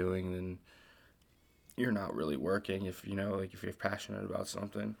what you're doing, then you're not really working. If you're passionate about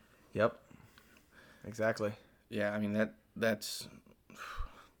something. Yep. Exactly. Yeah, I mean, that's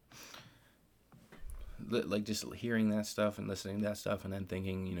like, just hearing that stuff and listening to that stuff and then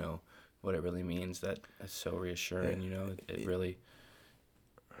thinking, what it really means. That's so reassuring. It really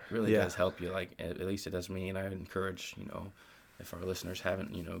does help you. Like, at least it does me, and I encourage, if our listeners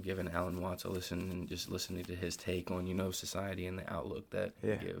haven't, given Alan Watts a listen and just listening to his take on, society and the outlook that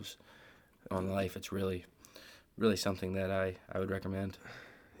he gives on life, it's really, really something that I would recommend.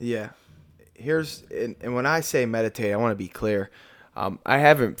 Yeah. And when I say meditate, I want to be clear. I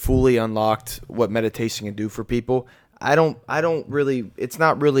haven't fully unlocked what meditation can do for people. I don't really, it's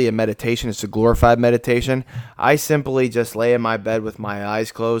not really a meditation. It's a glorified meditation. I simply just lay in my bed with my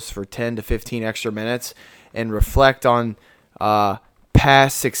eyes closed for 10 to 15 extra minutes and reflect on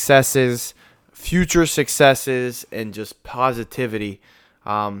past successes, future successes, and just positivity.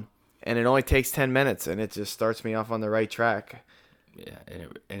 And it only takes 10 minutes, and it just starts me off on the right track. Yeah,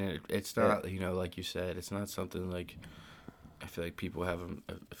 and it's not, like you said, it's not something like, I feel like people have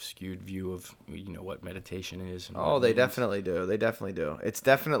a skewed view of, what meditation is. And they definitely do. They definitely do. It's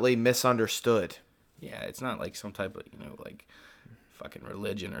definitely misunderstood. Yeah, it's not like some type of, like, fucking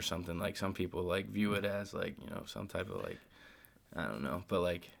religion or something. Like, some people, like, view it as, like, some type of, like, I don't know. But,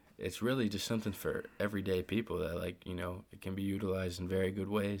 like, it's really just something for everyday people that, like, it can be utilized in very good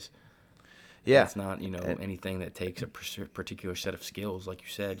ways. Yeah. It's not, anything that takes a particular set of skills. Like you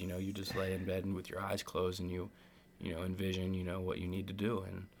said, you just lay in bed and with your eyes closed and you envision, what you need to do.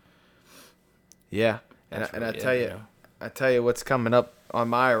 And yeah. And I tell you what's coming up on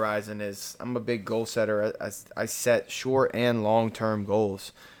my horizon is I'm a big goal setter. I set short and long-term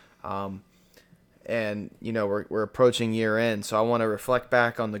goals. And, we're approaching year end. So I want to reflect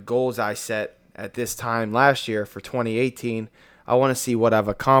back on the goals I set at this time last year for 2018. I want to see what I've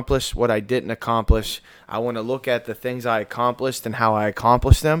accomplished, what I didn't accomplish. I want to look at the things I accomplished and how I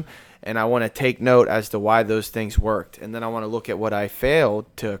accomplished them. And I want to take note as to why those things worked. And then I want to look at what I failed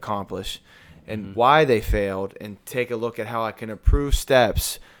to accomplish and why they failed, and take a look at how I can improve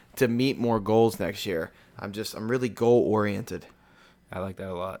steps to meet more goals next year. I'm really goal oriented. I like that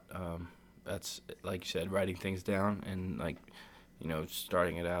a lot. That's, like you said, writing things down and, like,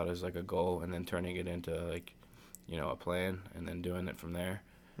 starting it out as like a goal and then turning it into, like, a plan and then doing it from there.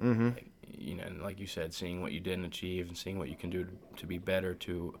 Mm-hmm. Like, and like you said, seeing what you didn't achieve and seeing what you can do to be better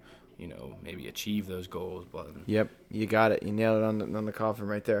to, maybe achieve those goals. But Yep, you got it. You nailed it on the coffin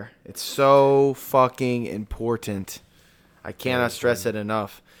right there. It's so fucking important. I cannot stress it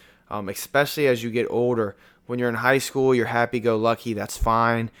enough. Especially as you get older. When you're in high school, you're happy-go-lucky. That's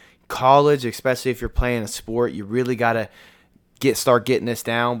fine. College, especially if you're playing a sport, you really got to start getting this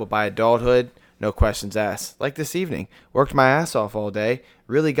down. But by adulthood, no questions asked. Like this evening. Worked my ass off all day.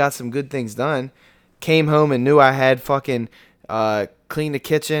 Really got some good things done. Came home and knew I had fucking clean the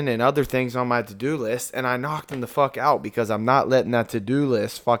kitchen and other things on my to-do list, and I knocked them the fuck out because I'm not letting that to-do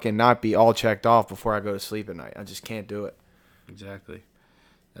list fucking not be all checked off before I go to sleep at night. I just can't do it. Exactly.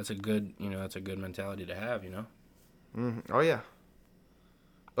 That's a good, that's a good mentality to have, Mm-hmm. Oh, yeah.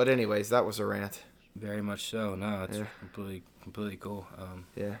 But anyways, that was a rant. Very much so. No, it's completely cool.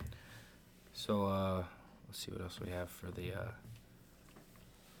 Yeah. So, let's see what else we have for the,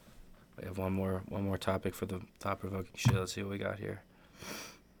 we have one more topic for the thought-provoking shit. Let's see what we got here.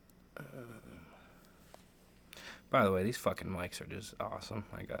 By the way, these fucking mics are just awesome,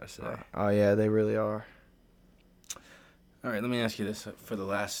 I gotta say. Oh, yeah, they really are. All right, let me ask you this for the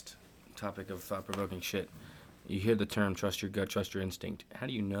last topic of thought-provoking shit. You hear the term trust your gut, trust your instinct. How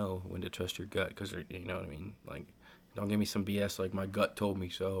do you know when to trust your gut? Because, you know what I mean? Like, don't give me some BS like my gut told me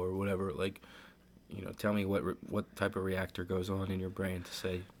so or whatever. Like, tell me what type of reactor goes on in your brain to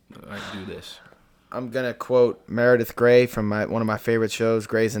say, all right, do this. I'm going to quote Meredith Grey from one of my favorite shows,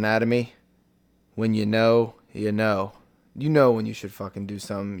 Grey's Anatomy. When you know, you know. You know when you should fucking do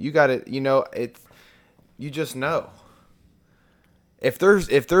something. You got to, you just know. If there's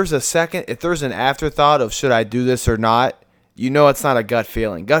an afterthought of should I do this or not, it's not a gut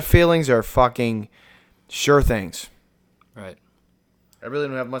feeling. Gut feelings are fucking sure things. Right. I really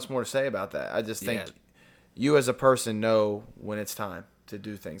don't have much more to say about that. I just think you as a person know when it's time to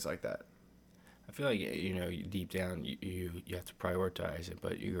do things like that. I feel like, deep down, you have to prioritize it,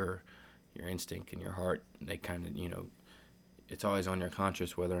 but your instinct and your heart, they kind of, it's always on your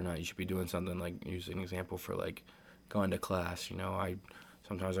conscience whether or not you should be doing something. Like, use an example for, like, going to class.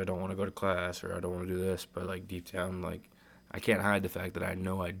 Sometimes I don't want to go to class or I don't want to do this, but, like, deep down, like, I can't hide the fact that I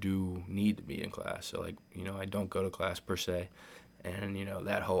know I do need to be in class. So, like, I don't go to class per se. And,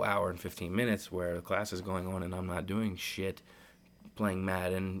 that whole hour and 15 minutes where the class is going on and I'm not doing shit, playing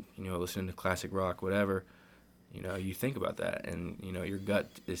Madden, listening to classic rock, whatever, you think about that. And, your gut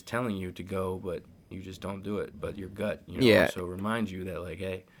is telling you to go, but you just don't do it. But your gut, also reminds you that, like,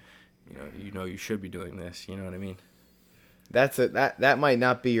 hey, you should be doing this. You know what I mean? That might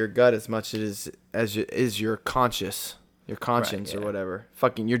not be your gut as much as your conscience Right, or whatever.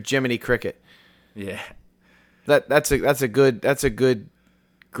 Fucking your Jiminy Cricket. Yeah. That's a good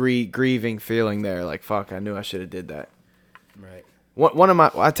grieving feeling there. Like, fuck, I knew I should have did that. Right.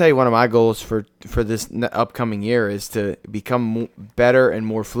 I'll tell you one of my goals for this upcoming year is to become better and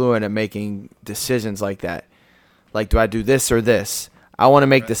more fluent at making decisions like that. Like, do I do this or this? I want to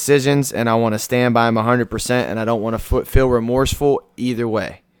make decisions, and I want to stand by them 100%, and I don't want to feel remorseful either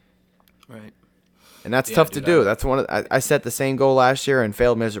way. Right. And that's tough to do. That's I set the same goal last year and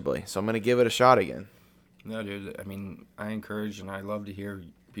failed miserably, so I'm going to give it a shot again. No, dude. I mean, I encourage and I love to hear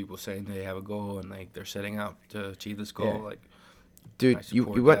people saying they have a goal and, like, they're setting out to achieve this goal. Yeah. Like, dude, you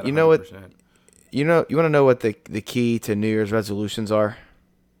know what? 100%. You want to know what the key to New Year's resolutions are?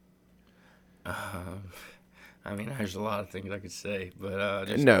 I mean, there's a lot of things I could say, but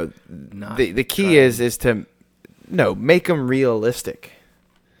the key is to make them realistic.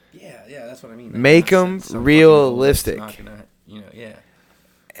 Yeah, that's what I mean. Make them realistic. Not gonna, yeah.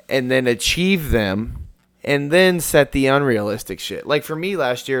 And then achieve them, and then set the unrealistic shit. Like for me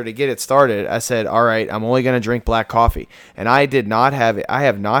last year, to get it started, I said, all right, I'm only going to drink black coffee. And I did not have it. I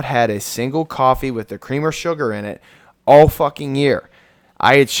have not had a single coffee with the cream or sugar in it all fucking year.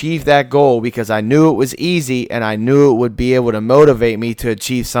 I achieved that goal because I knew it was easy, and I knew it would be able to motivate me to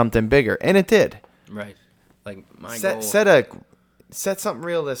achieve something bigger. And it did. Right. Like my goal. Set something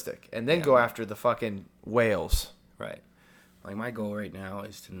realistic, and then go after the fucking whales. Right. Like my goal right now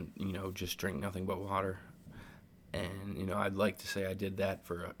is to, just drink nothing but water. And I'd like to say I did that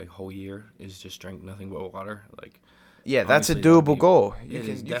for a whole year. Is just drink nothing but water. Like, Yeah, that's a obviously, that'd doable be- goal. it You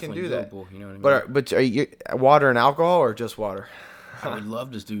is can definitely do that. doable. You know what I mean? But are you water and alcohol or just water? I would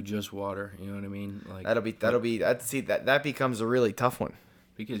love to do just water. You know what I mean? Like That becomes a really tough one.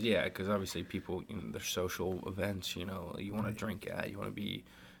 because obviously people, their social events. You want to drink at, you want to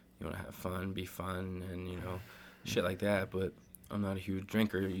have fun, be fun, and shit like that. But I'm not a huge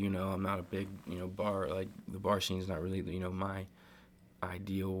drinker. I'm not a big bar. Like the bar scene's not really my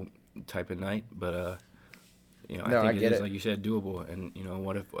ideal type of night. But I No, I think get it is, it. like you said, doable. And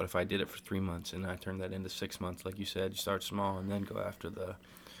what if I did it for 3 months and I turned that into 6 months? Like you said, you start small and then go after the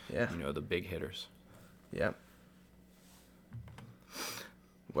Yeah. the big hitters. Yeah.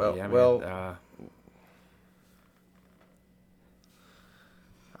 But Well, yeah, man, well,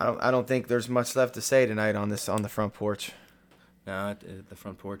 I don't think there's much left to say tonight on the front porch. no, the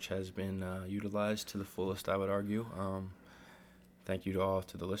front porch has been utilized to the fullest, I would argue. Thank you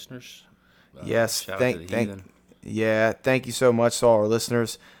to the listeners. Yes, shout out to the heathen. thank you so much to all our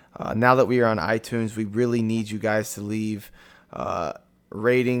listeners. Now that we are on iTunes, we really need you guys to leave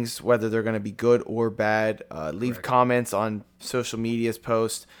ratings, whether they're going to be good or bad. Leave Correct. comments on social media's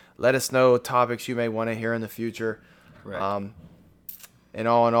posts. Let us know topics you may want to hear in the future. Correct. And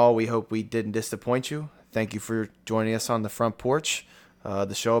all in all, we hope we didn't disappoint you. Thank you for joining us on the front porch,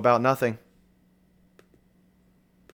 the show about nothing.